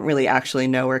 Like, you don't really actually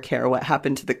know or care what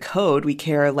happened to the code. We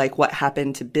care like what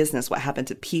happened to business, what happened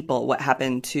to people, what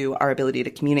happened to our ability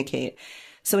to communicate.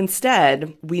 So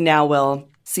instead, we now will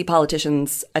see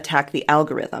politicians attack the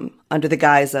algorithm under the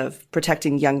guise of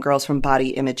protecting young girls from body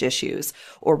image issues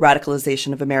or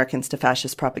radicalization of Americans to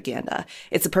fascist propaganda.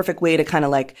 It's a perfect way to kind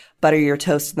of like butter your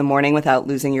toast in the morning without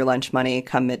losing your lunch money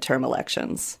come midterm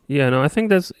elections. Yeah, no, I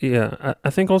think I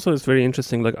think also it's very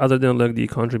interesting, like other than like the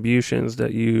contributions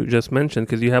that you just mentioned,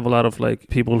 because you have a lot of like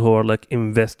people who are like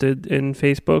invested in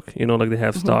Facebook, like they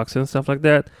have stocks and stuff like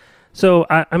that. So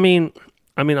I mean,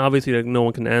 obviously, like no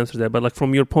one can answer that, but like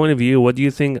from your point of view, what do you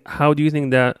think? How do you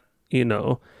think that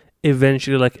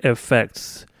eventually like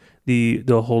affects the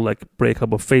whole like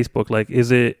breakup of Facebook? Like,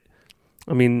 is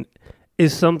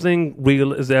something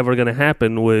real is ever going to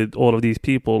happen with all of these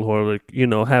people who are like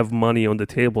have money on the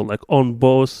table, like on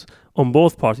both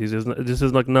parties? This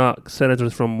is like not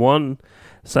senators from one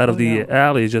side of the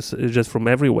alley, it's just from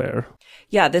everywhere.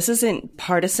 Yeah, this isn't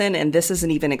partisan, and this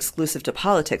isn't even exclusive to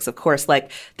politics. Of course,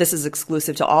 like, this is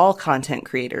exclusive to all content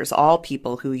creators, all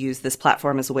people who use this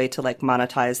platform as a way to like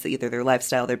monetize either their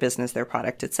lifestyle, their business, their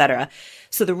product, etc.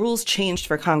 So the rules changed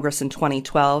for Congress in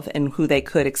 2012 and who they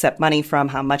could accept money from,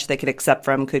 how much they could accept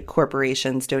from, could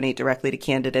corporations donate directly to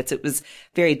candidates. It was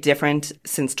very different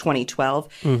since 2012.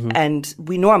 And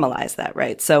we normalized that,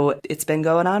 right? So it's been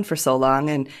going on for so long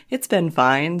and it's been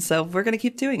fine. So we're going to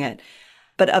keep doing it.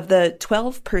 But of the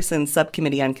 12-person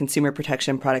subcommittee on consumer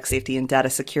protection, product safety, and data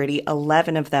security,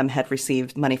 11 of them had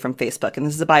received money from Facebook. And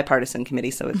this is a bipartisan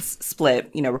committee, so it's split,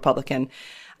 Republican,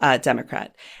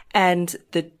 Democrat. And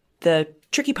the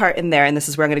tricky part in there, and this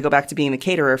is where I'm going to go back to being the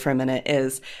caterer for a minute,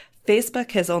 is Facebook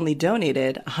has only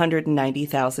donated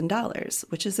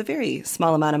 $190,000, which is a very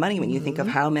small amount of money when you think of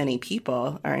how many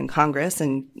people are in Congress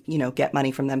and, get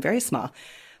money from them, very small.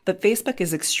 But Facebook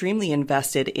is extremely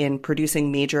invested in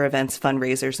producing major events,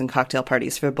 fundraisers, and cocktail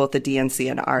parties for both the DNC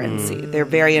and RNC. They're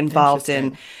very involved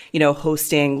in,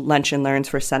 hosting lunch and learns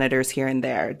for senators here and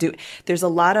there. There's a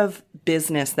lot of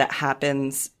business that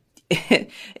happens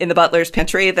in the butler's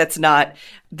pantry that's not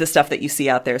the stuff that you see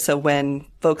out there. So when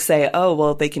folks say, oh,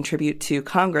 well, they contribute to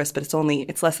Congress, but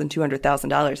it's less than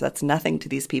 $200,000, that's nothing to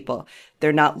these people.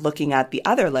 They're not looking at the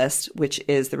other list, which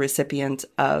is the recipient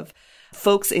of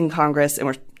folks in Congress, and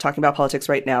we're talking about politics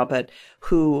right now, but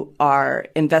who are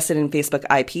invested in Facebook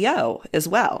IPO as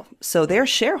well. So they're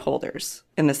shareholders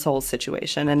in this whole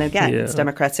situation. And again, it's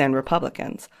Democrats and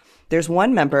Republicans. There's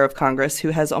one member of Congress who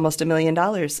has almost $1 million.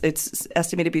 It's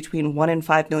estimated between $1 and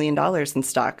 $5 million in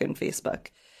stock in Facebook.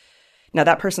 Now,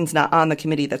 that person's not on the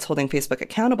committee that's holding Facebook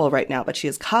accountable right now, but she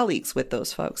has colleagues with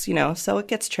those folks, so it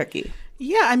gets tricky.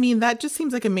 Yeah, that just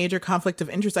seems like a major conflict of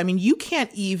interest. You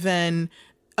can't even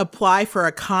apply for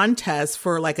a contest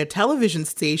for like a television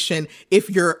station if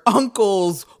your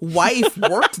uncle's wife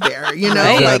worked there,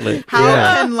 Exactly. Like how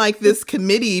can like this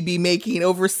committee be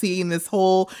overseeing this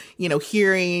whole,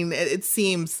 hearing? It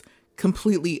seems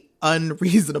completely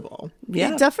unreasonable.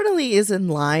 Yeah. It definitely is in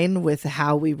line with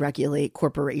how we regulate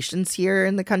corporations here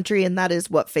in the country, and that is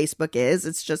what Facebook is.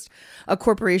 It's just a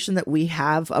corporation that we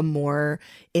have a more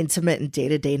intimate and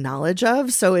day-to-day knowledge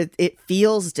of, so it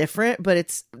feels different, but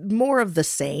it's more of the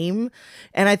same.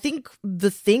 And I think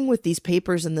the thing with these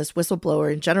papers and this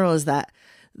whistleblower in general is that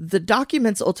the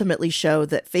documents ultimately show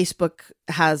that Facebook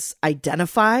has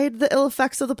identified the ill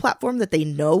effects of the platform, that they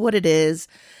know what it is,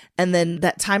 and then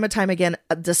that time and time again,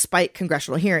 despite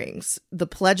congressional hearings, the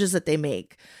pledges that they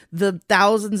make, the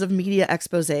thousands of media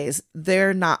exposés,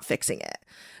 they're not fixing it.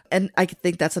 And I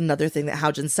think that's another thing that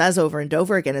Haugen says over and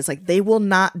over again is like, they will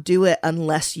not do it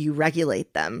unless you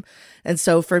regulate them. And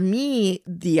so for me,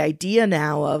 the idea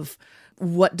now of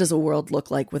what does a world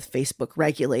look like with Facebook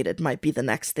regulated might be the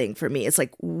next thing for me. It's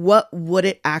like, what would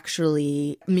it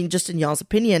actually, just in y'all's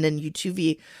opinion, and you too,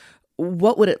 V,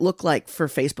 what would it look like for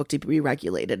Facebook to be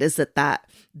regulated? Is it that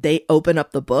they open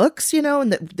up the books,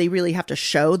 and that they really have to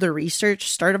show the research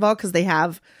start of all? Because they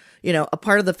have, a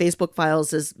part of the Facebook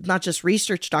files is not just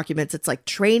research documents, it's like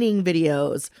training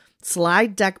videos,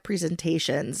 slide deck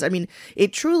presentations.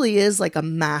 It truly is like a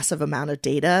massive amount of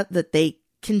data that they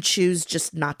can choose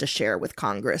just not to share with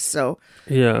Congress. So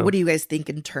what do you guys think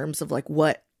in terms of like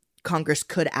what Congress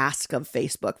could ask of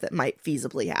Facebook that might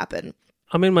feasibly happen?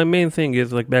 My main thing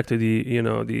is like back to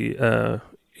the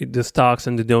the stocks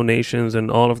and the donations and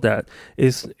all of that.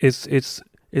 It's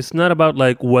not about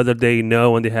like whether they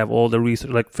know and they have all the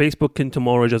research. Like Facebook can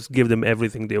tomorrow just give them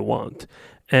everything they want,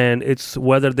 and it's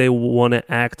whether they want to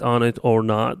act on it or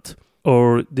not,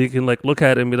 or they can like look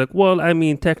at it and be like, well,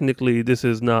 technically this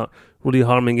is not really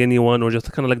harming anyone, or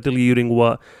just kind of like diluting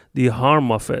what the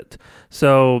harm of it.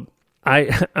 So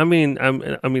I mean,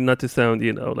 not to sound,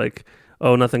 like,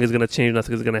 oh, nothing is going to change,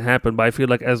 nothing is going to happen. But I feel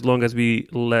like as long as we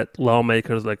let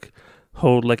lawmakers like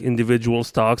hold like individual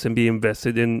stocks and be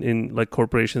invested in like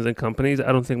corporations and companies,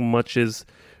 I don't think much is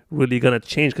really going to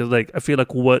change. Because like I feel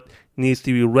like what needs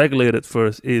to be regulated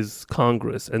first is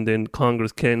Congress, and then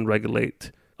Congress can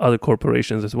regulate other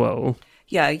corporations as well.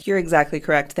 Yeah, you're exactly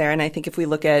correct there. And I think if we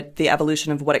look at the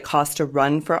evolution of what it costs to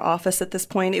run for office at this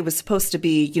point, it was supposed to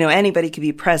be, anybody could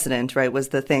be president, right, was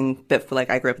the thing. But like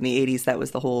I grew up in the 80s, that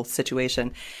was the whole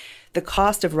situation. The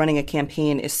cost of running a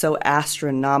campaign is so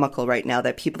astronomical right now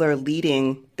that people are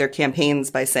leading their campaigns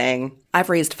by saying, I've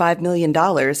raised $5 million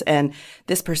and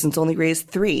this person's only raised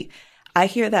 $3 million. I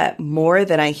hear that more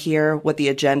than I hear what the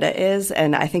agenda is.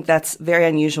 And I think that's very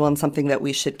unusual and something that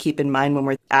we should keep in mind when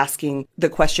we're asking the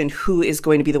question, who is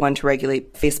going to be the one to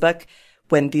regulate Facebook,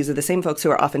 when these are the same folks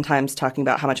who are oftentimes talking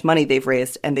about how much money they've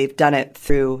raised, and they've done it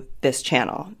through this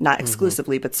channel, not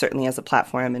exclusively, but certainly as a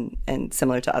platform and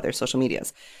similar to other social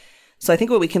medias. So I think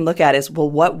what we can look at is,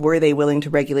 well, what were they willing to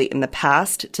regulate in the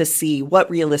past to see what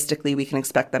realistically we can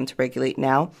expect them to regulate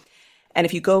now? And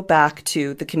if you go back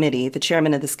to the committee, the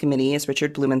chairman of this committee is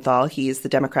Richard Blumenthal. He's the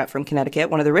Democrat from Connecticut,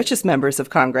 one of the richest members of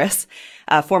Congress,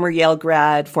 former Yale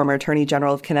grad, former Attorney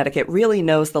General of Connecticut, really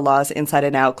knows the laws inside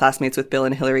and out, classmates with Bill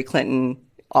and Hillary Clinton,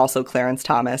 also Clarence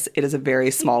Thomas. It is a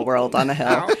very small world on the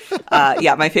Hill.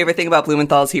 My favorite thing about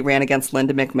Blumenthal is he ran against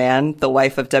Linda McMahon, the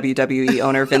wife of WWE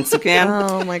owner Vince McMahon.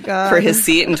 Oh, my God. For his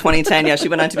seat in 2010. Yeah, she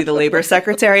went on to be the labor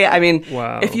secretary. I mean,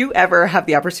 wow. If you ever have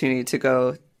the opportunity to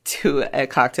go to a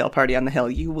cocktail party on the Hill,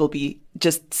 you will be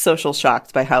just social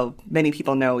shocked by how many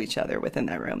people know each other within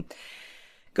that room.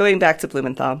 Going back to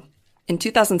Blumenthal, in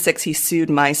 2006, he sued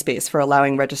MySpace for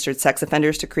allowing registered sex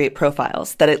offenders to create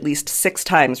profiles that at least 6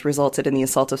 times resulted in the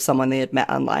assault of someone they had met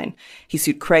online. He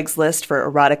sued Craigslist for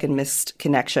erotic and missed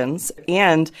connections.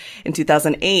 And in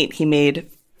 2008, he made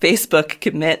Facebook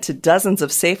commit to dozens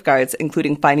of safeguards,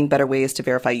 including finding better ways to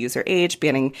verify user age,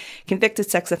 banning convicted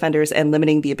sex offenders, and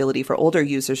limiting the ability for older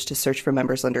users to search for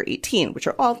members under 18,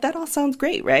 that all sounds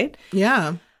great, right?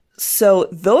 Yeah. So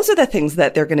those are the things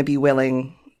that they're going to be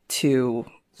willing to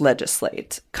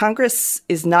legislate. Congress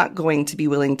is not going to be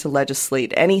willing to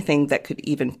legislate anything that could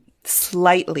even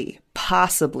slightly,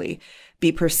 possibly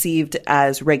be perceived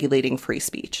as regulating free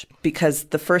speech, because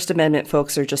the First Amendment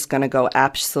folks are just going to go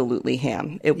absolutely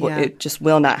ham. It just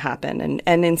will not happen.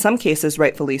 And in some cases,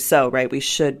 rightfully so, right? We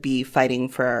should be fighting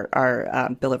for our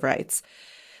Bill of Rights.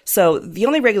 So the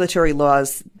only regulatory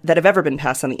laws that have ever been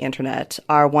passed on the internet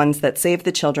are ones that save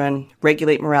the children,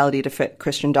 regulate morality to fit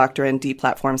Christian doctrine,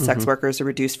 deplatform sex workers, or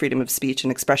reduce freedom of speech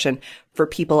and expression for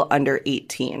people under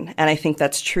 18. And I think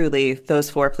that's truly,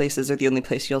 those 4 places are the only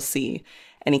place you'll see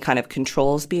any kind of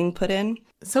controls being put in.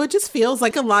 So it just feels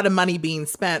like a lot of money being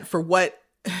spent for what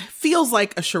feels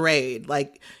like a charade.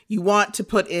 Like you want to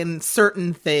put in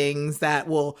certain things that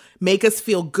will make us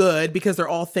feel good because they're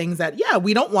all things that,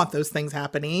 we don't want those things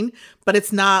happening, but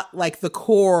it's not like the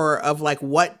core of like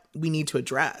what we need to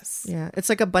address. Yeah, it's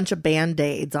like a bunch of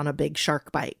Band-Aids on a big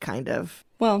shark bite, kind of.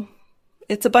 Well,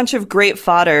 it's a bunch of great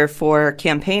fodder for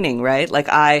campaigning, right? Like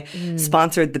I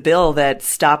sponsored the bill that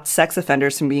stopped sex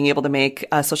offenders from being able to make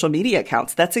social media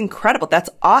accounts. That's incredible. That's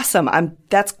awesome.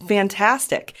 That's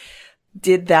fantastic.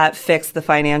 Did that fix the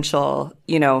financial,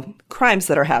 crimes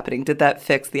that are happening? Did that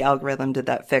fix the algorithm? Did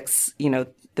that fix, the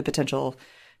potential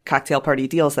cocktail party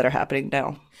deals that are happening?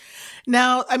 No.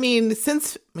 Now, I mean,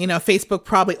 since, Facebook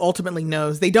probably ultimately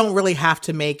knows they don't have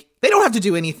to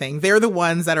do anything. They're the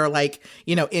ones that are like,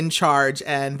 in charge,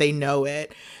 and they know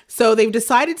it. So they've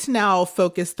decided to now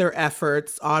focus their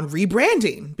efforts on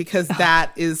rebranding, because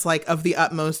that is like of the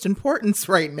utmost importance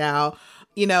right now.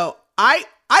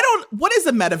 What is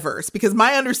a metaverse? Because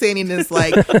my understanding is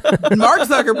like Mark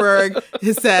Zuckerberg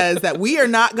says that we are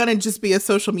not going to just be a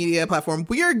social media platform.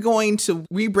 We are going to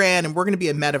rebrand and we're going to be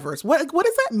a metaverse. What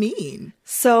does that mean?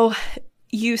 So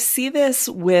you see this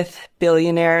with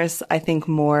billionaires, I think,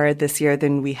 more this year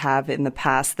than we have in the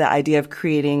past. The idea of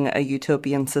creating a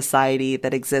utopian society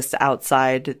that exists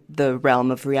outside the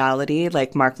realm of reality.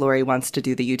 Like Mark Lowry wants to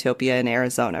do the utopia in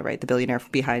Arizona, right? The billionaire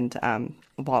behind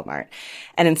Walmart.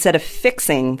 And instead of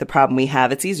fixing the problem we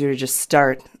have, it's easier to just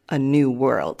start a new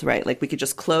world, right? Like we could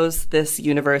just close this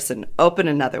universe and open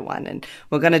another one, and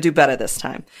we're going to do better this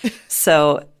time.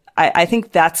 So I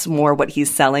think that's more what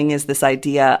he's selling, is this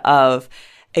idea of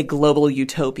a global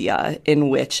utopia in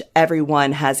which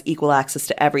everyone has equal access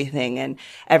to everything, and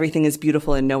everything is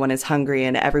beautiful and no one is hungry,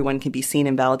 and everyone can be seen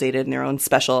and validated in their own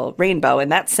special rainbow.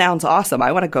 And that sounds awesome.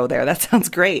 I want to go there. That sounds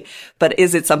great. But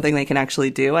is it something they can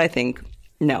actually do? I think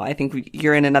No, I think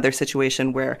you're in another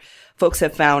situation where folks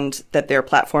have found that their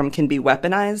platform can be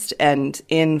weaponized. And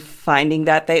in finding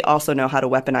that, they also know how to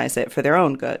weaponize it for their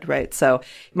own good, right? So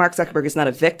Mark Zuckerberg is not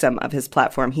a victim of his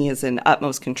platform. He is in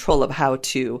utmost control of how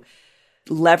to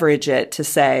leverage it to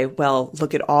say, well,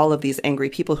 look at all of these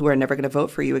angry people who are never going to vote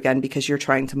for you again because you're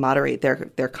trying to moderate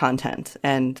their content.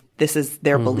 And this is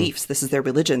their beliefs. This is their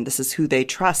religion. This is who they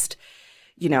trust,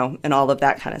 you know, and all of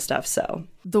that kind of stuff. So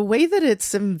the way that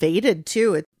it's invaded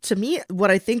too, to me, what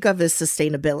I think of is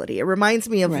sustainability. It reminds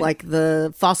me of like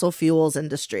the fossil fuels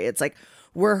industry. It's like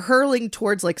we're hurling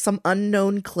towards like some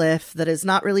unknown cliff that is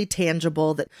not really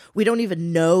tangible, that we don't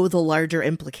even know the larger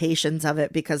implications of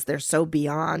it because they're so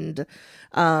beyond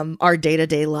our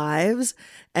day-to-day lives.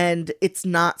 And it's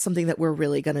not something that we're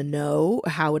really going to know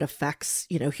how it affects,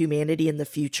 you know, humanity in the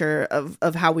future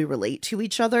of how we relate to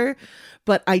each other.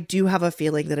 But I do have a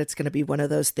feeling that it's going to be one of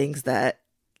those things that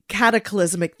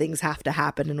cataclysmic things have to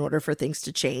happen in order for things to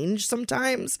change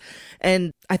sometimes.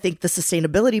 And I think the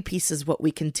sustainability piece is what we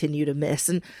continue to miss.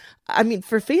 And I mean,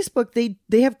 for Facebook,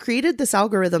 they have created this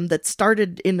algorithm that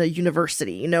started in a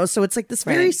university, you know, so it's like this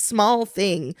very small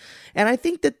thing. And I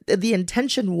think that the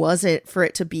intention wasn't for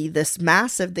it to be this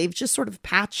massive. They've just sort of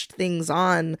patched things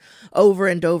on over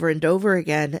and over and over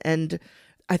again. And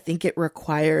I think it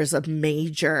requires a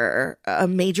major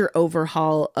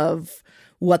overhaul of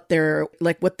what they're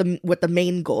like, what the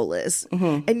main goal is.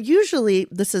 And usually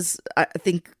this is, I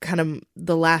think, kind of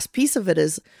the last piece of it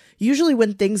is usually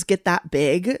when things get that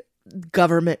big,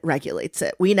 government regulates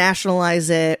it. We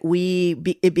nationalize it.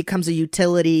 It becomes a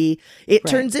utility. It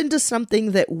turns into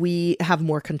something that we have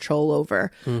more control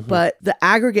over. But the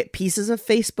aggregate pieces of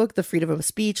Facebook, the freedom of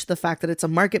speech, the fact that it's a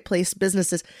marketplace,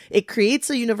 businesses, it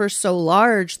creates a universe so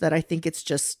large that I think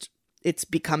it's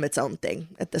become its own thing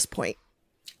at this point.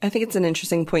 I think it's an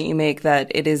interesting point you make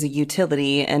that it is a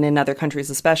utility, and in other countries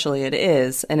especially it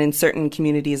is, and in certain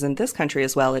communities in this country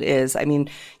as well it is. I mean,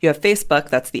 you have Facebook,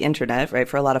 that's the internet, right,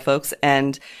 for a lot of folks,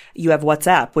 and you have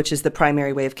WhatsApp, which is the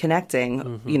primary way of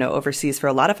connecting, you know, overseas for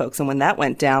a lot of folks. And when that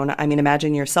went down, I mean,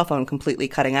 imagine your cell phone completely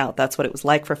cutting out. That's what it was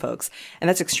like for folks. And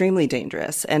that's extremely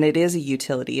dangerous, and it is a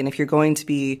utility. And if you're going to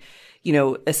be, you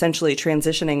know, essentially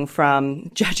transitioning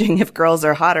from judging if girls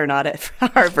are hot or not at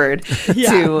Harvard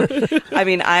to, I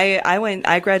mean,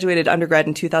 I graduated undergrad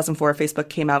in 2004. Facebook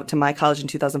came out to my college in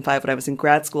 2005 when I was in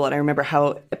grad school. And I remember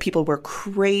how people were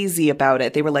crazy about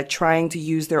it. They were like trying to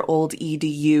use their old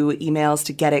EDU emails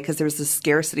to get it because there was this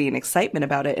scarcity and excitement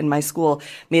about it. And my school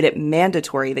made it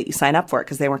mandatory that you sign up for it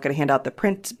because they weren't going to hand out the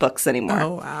print books anymore.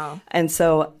 Oh, wow. And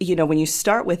so, you know, when you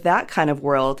start with that kind of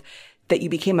world, that you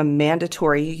became a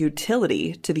mandatory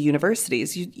utility to the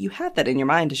universities, you have that in your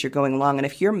mind as you're going along. And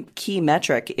if your key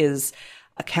metric is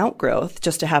account growth,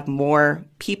 just to have more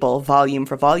people, volume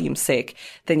for volume's sake,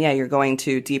 then yeah, you're going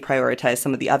to deprioritize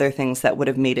some of the other things that would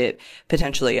have made it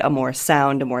potentially a more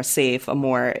sound, a more safe, a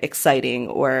more exciting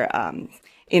or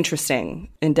interesting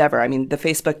endeavor. I mean, the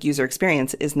Facebook user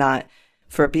experience is not,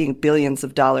 for being a billions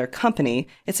of dollar company,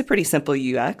 it's a pretty simple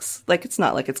UX. Like, it's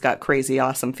not like it's got crazy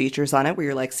awesome features on it where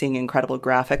you're like seeing incredible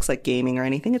graphics like gaming or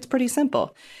anything. It's pretty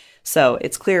simple. So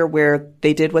it's clear where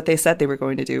they did what they said they were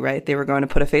going to do, right? They were going to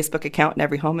put a Facebook account in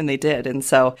every home, and they did. And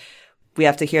so we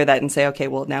have to hear that and say, okay,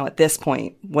 well, now at this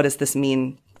point, what does this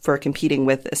mean for competing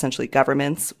with essentially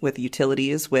governments, with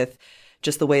utilities, with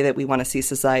just the way that we want to see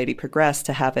society progress,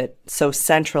 to have it so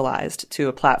centralized to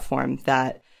a platform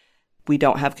that we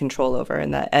don't have control over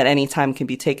and that at any time can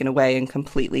be taken away and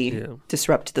completely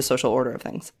disrupt the social order of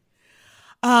things.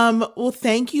 Well,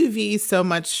 thank you, V, so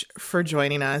much for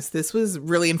joining us. This was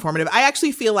really informative. I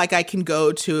actually feel like I can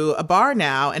go to a bar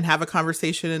now and have a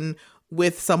conversation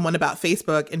with someone about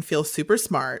Facebook and feel super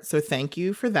smart. So thank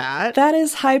you for that. That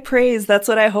is high praise. That's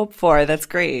what I hope for. That's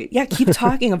great. Yeah, keep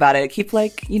talking about it. Keep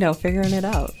figuring it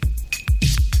out.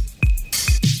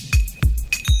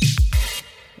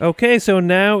 Okay, so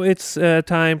now it's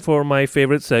time for my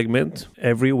favorite segment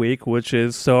every week, which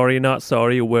is Sorry Not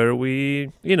Sorry, where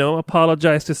we,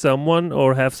 apologize to someone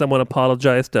or have someone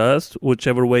apologize to us,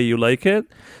 whichever way you like it.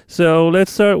 So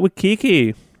let's start with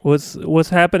Kiki. What's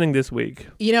happening this week?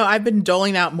 I've been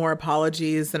doling out more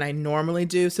apologies than I normally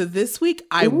do. So this week,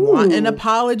 I want an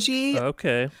apology.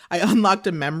 Okay. I unlocked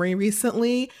a memory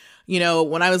recently.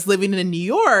 When I was living in New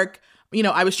York,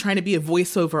 I was trying to be a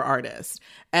voiceover artist.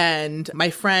 And my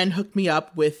friend hooked me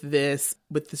up with this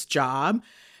job.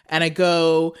 And I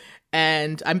go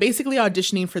and I'm basically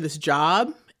auditioning for this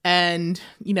job and,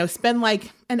 spend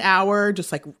like an hour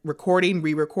just like recording,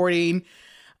 re-recording.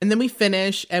 And then we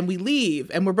finish and we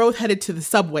leave. And we're both headed to the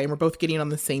subway and we're both getting on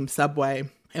the same subway.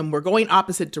 and we're going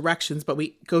opposite directions, but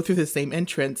we go through the same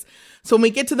entrance. So when we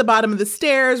get to the bottom of the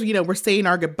stairs, we're saying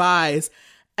our goodbyes.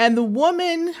 And the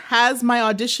woman has my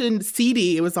audition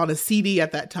CD, it was on a CD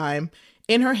at that time,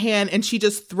 in her hand, and she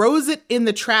just throws it in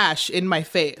the trash in my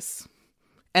face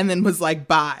and then was like,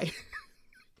 bye.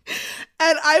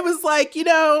 And I was like,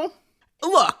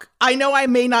 look, I know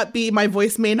my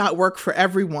voice may not work for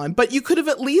everyone, but you could have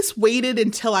at least waited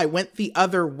until I went the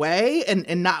other way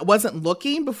and wasn't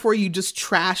looking before you just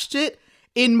trashed it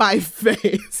in my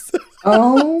face.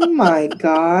 Oh my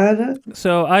God.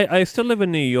 So I still live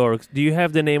in New York. Do you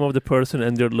have the name of the person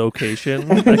and their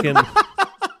location? I can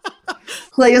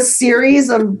play a series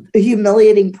of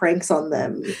humiliating pranks on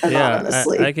them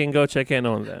anonymously. I can go check in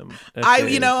on them.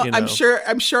 I'm sure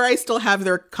I still have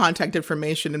their contact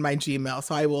information in my Gmail,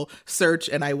 so I will search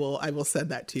and I will send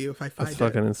that to you if I find it. That's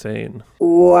fucking insane.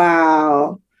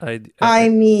 Wow. I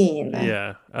mean,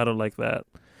 yeah, I don't like that.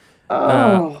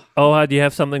 Oh, do you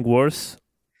have something worse?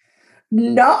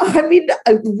 No, I mean,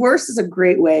 worse is a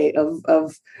great way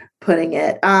of putting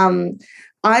it.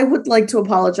 I would like to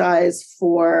apologize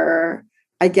for,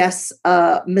 I guess,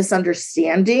 a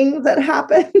misunderstanding that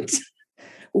happened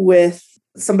with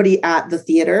somebody at the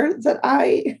theater that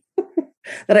I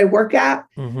work at.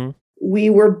 Mm-hmm. We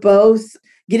were both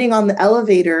getting on the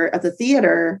elevator at the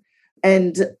theater,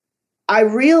 and I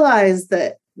realized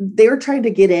that they were trying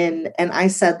to get in, and I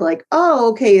said like, oh,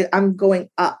 okay, I'm going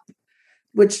up,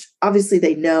 which obviously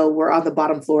they know we're on the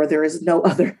bottom floor. There's no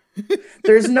other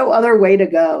way to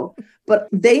go. But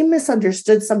they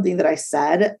misunderstood something that I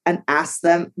said and asked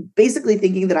them, basically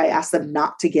thinking that I asked them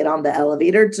not to get on the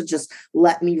elevator, to just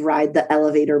let me ride the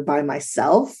elevator by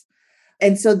myself.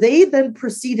 And so they then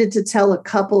proceeded to tell a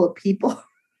couple of people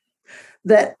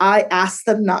that I asked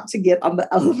them not to get on the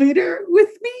elevator with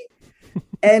me.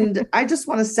 And I just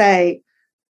want to say,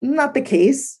 not the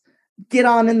case. Get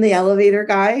on in the elevator,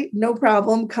 guy. No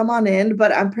problem. Come on in.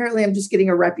 But apparently I'm just getting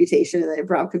a reputation in the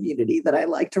improv community that I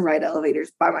like to ride elevators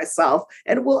by myself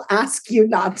and will ask you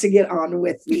not to get on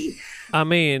with me. I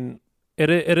mean,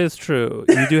 it is true.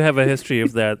 You do have a history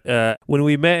of that. When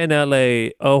we met in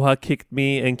LA, Oha kicked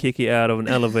me and Kiki out of an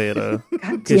elevator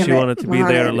because she wanted to be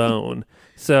there alone.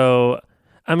 So,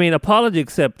 I mean, apology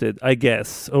accepted, I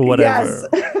guess, or whatever.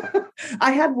 Yes.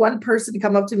 I had one person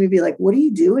come up to me and be like, what do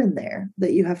you do in there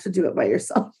that you have to do it by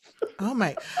yourself? Oh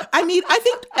my. I mean, I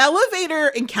think elevator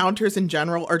encounters in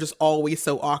general are just always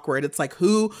so awkward. It's like,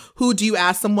 who do you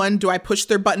ask someone? Do I push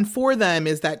their button for them?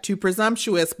 Is that too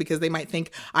presumptuous because they might think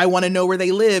I want to know where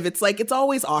they live? It's like, it's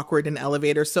always awkward in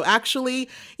elevators. So actually,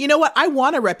 you know what? I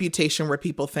want a reputation where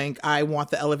people think I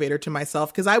want the elevator to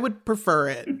myself because I would prefer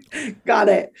it. Got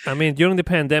it. I mean, during the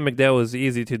pandemic, that was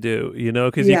easy to do,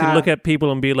 because you can look at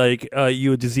people and be like,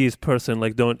 you're a diseased person.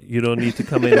 Like, you don't need to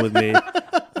come in with me.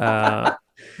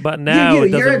 But now it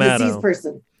doesn't you're a matter. diseased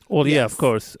person. Well, yes. Yeah, of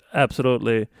course.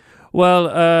 Absolutely.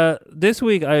 Well, this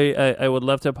week I would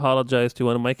love to apologize to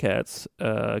one of my cats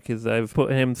because I've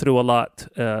put him through a lot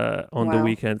on the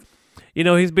weekend.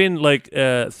 He's been like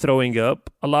throwing up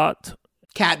a lot.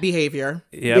 Cat behavior.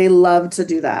 Yep. They love to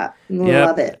do that.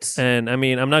 Love it. And I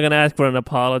mean, I'm not going to ask for an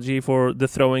apology for the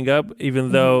throwing up,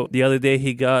 even though the other day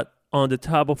he got on the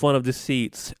top of one of the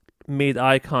seats, made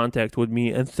eye contact with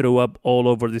me, and threw up all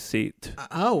over the seat.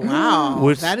 Oh, wow.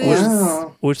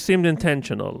 Which seemed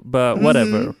intentional, but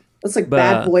whatever. That's like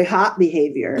bad boy hot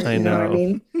behavior. I know. You know what I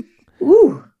mean?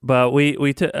 Ooh. But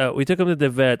we took him to the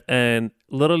vet, and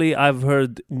literally I've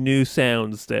heard new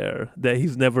sounds there that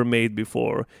he's never made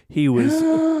before. He was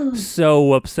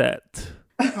so upset.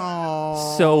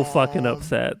 Aww. So fucking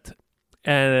upset.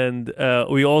 And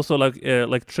we also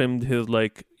like trimmed his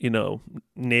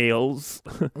nails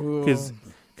because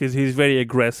he's very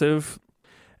aggressive,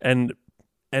 and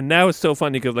now it's so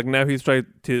funny because now he's trying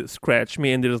to scratch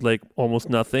me and there's like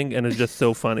almost nothing, and it's just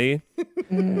so funny.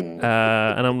 And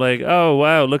I'm like, oh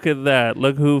wow, look at that!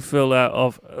 Look who fell out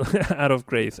of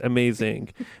grace. Amazing.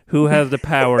 Who has the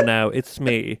power now? It's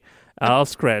me. I'll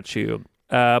scratch you.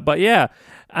 But yeah.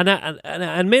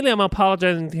 And mainly I'm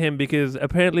apologizing to him because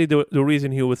apparently the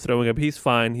reason he was throwing up, he's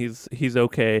fine, he's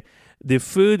okay. The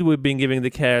food we've been giving the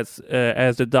cats,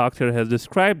 as the doctor has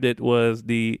described it, was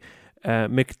the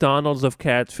McDonald's of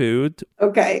cat food.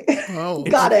 Okay. Oh,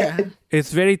 got it.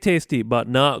 It's very tasty, but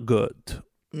not good.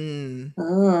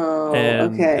 Oh,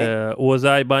 and, okay. Was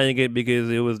I buying it because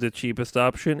it was the cheapest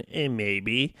option?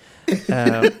 Maybe.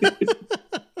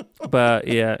 But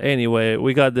yeah, anyway,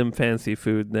 we got them fancy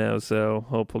food now, so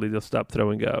hopefully they'll stop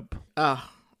throwing up.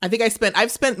 I think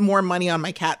I've spent more money on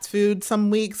my cat's food some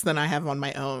weeks than I have on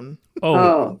my own.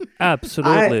 Oh,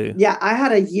 absolutely. I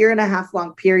had a 1.5 year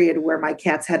long period where my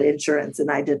cats had insurance and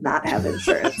I did not have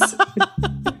insurance.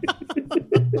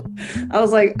 I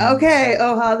was like, okay,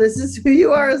 Oha, this is who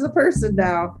you are as a person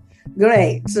now.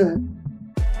 Great.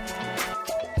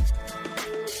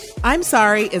 I'm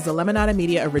Sorry is a Lemonada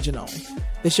Media original.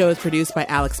 The show is produced by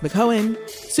Alex McCohen.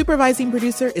 Supervising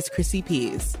producer is Chrissy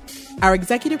Pease. Our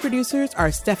executive producers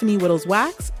are Stephanie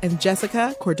Whittles-Wax and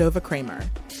Jessica Cordova-Kramer.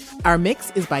 Our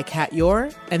mix is by Kat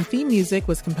Yor, and theme music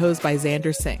was composed by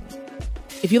Xander Singh.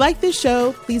 If you like this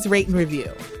show, please rate and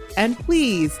review. And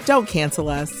please don't cancel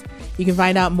us. You can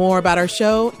find out more about our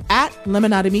show at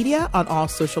Lemonada Media on all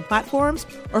social platforms,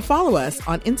 or follow us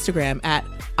on Instagram at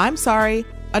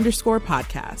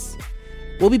I'mSorry_podcast.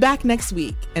 We'll be back next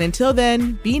week. And until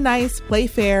then, be nice, play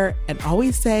fair, and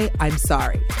always say, I'm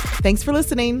sorry. Thanks for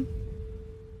listening.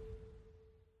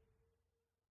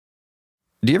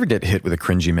 Do you ever get hit with a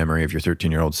cringy memory of your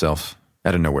 13-year-old self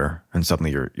out of nowhere, and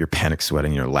suddenly you're panic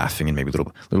sweating, you're laughing, and maybe a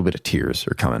little bit of tears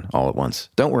are coming all at once?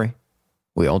 Don't worry.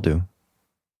 We all do.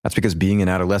 That's because being an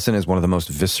adolescent is one of the most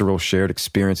visceral shared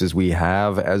experiences we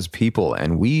have as people,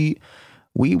 and we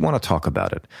want to talk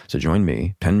about it. So join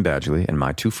me, Penn Badgley, and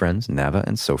my two friends, Nava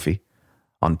and Sophie,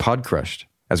 on Podcrushed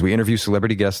as we interview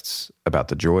celebrity guests about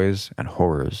the joys and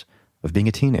horrors of being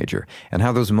a teenager and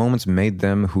how those moments made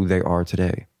them who they are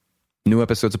today. New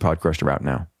episodes of Podcrushed are out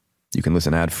now. You can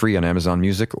listen ad-free on Amazon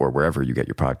Music or wherever you get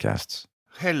your podcasts.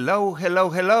 Hello.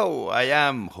 I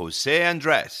am Jose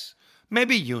Andres.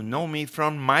 Maybe you know me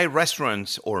from my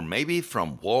restaurants or maybe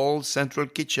from Wall Central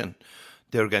Kitchen,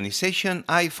 the organization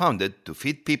I founded to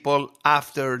feed people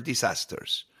after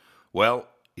disasters. Well,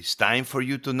 it's time for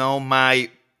you to know my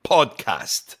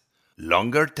podcast,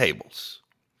 Longer Tables.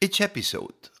 Each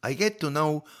episode, I get to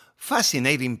know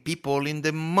fascinating people in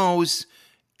the most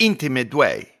intimate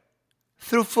way,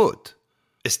 through food.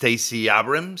 Stacey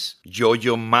Abrams,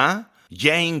 Jojo Ma,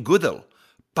 Jane Goodall,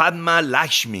 Padma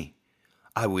Lakshmi.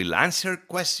 I will answer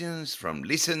questions from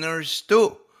listeners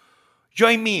too.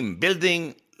 Join me in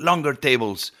building longer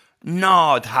tables,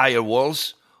 not higher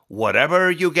walls, wherever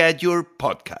you get your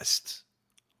podcasts.